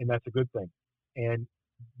 and that's a good thing. And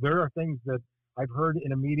there are things that I've heard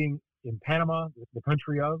in a meeting in Panama, the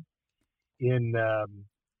country of, in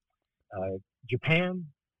Japan,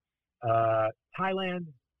 Thailand,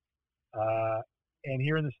 and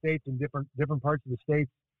here in the States, in different parts of the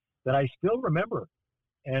States, that I still remember.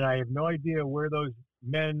 And I have no idea where those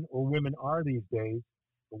men or women are these days.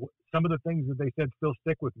 Some of the things that they said still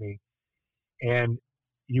stick with me. And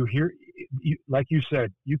you hear, like you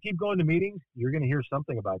said, you keep going to meetings, you're going to hear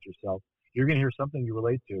something about yourself. You're going to hear something you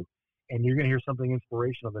relate to, and you're going to hear something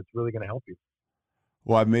inspirational that's really going to help you.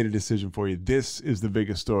 Well, I've made a decision for you. This is the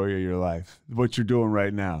biggest story of your life, what you're doing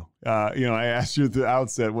right now. I asked you at the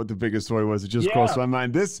outset what the biggest story was. It just crossed my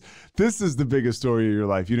mind. This is the biggest story of your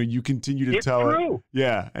life. You continue to tell it.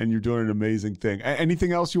 Yeah, and you're doing an amazing thing.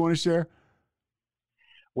 Anything else you want to share?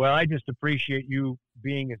 Well, I just appreciate you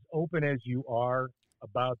being as open as you are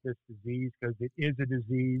about this disease, because it is a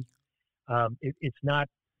disease. It's not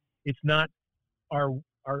our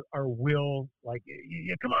will. Like,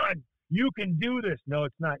 come on, you can do this. No,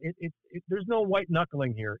 it's not. There's no white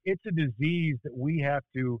knuckling here. It's a disease that we have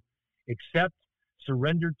to accept,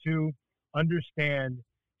 surrender to, understand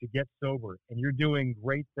to get sober. And you're doing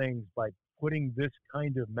great things by putting this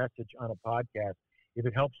kind of message on a podcast. If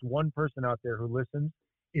it helps one person out there who listens,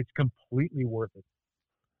 it's completely worth it.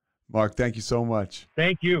 Mark, thank you so much.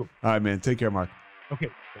 Thank you. All right, man. Take care, Mark. Okay.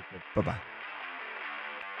 Take care. Bye-bye.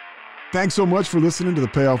 Thanks so much for listening to The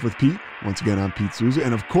Payoff with Pete. Once again, I'm Pete Souza.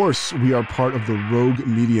 And of course, we are part of the Rogue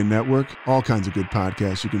Media Network. All kinds of good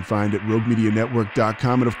podcasts you can find at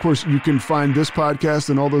roguemedianetwork.com. And of course, you can find this podcast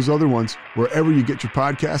and all those other ones wherever you get your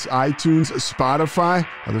podcasts, iTunes, Spotify,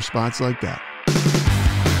 other spots like that.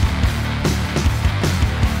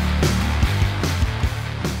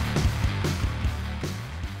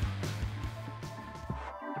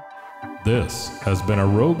 This has been a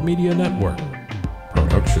Rogue Media Network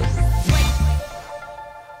production.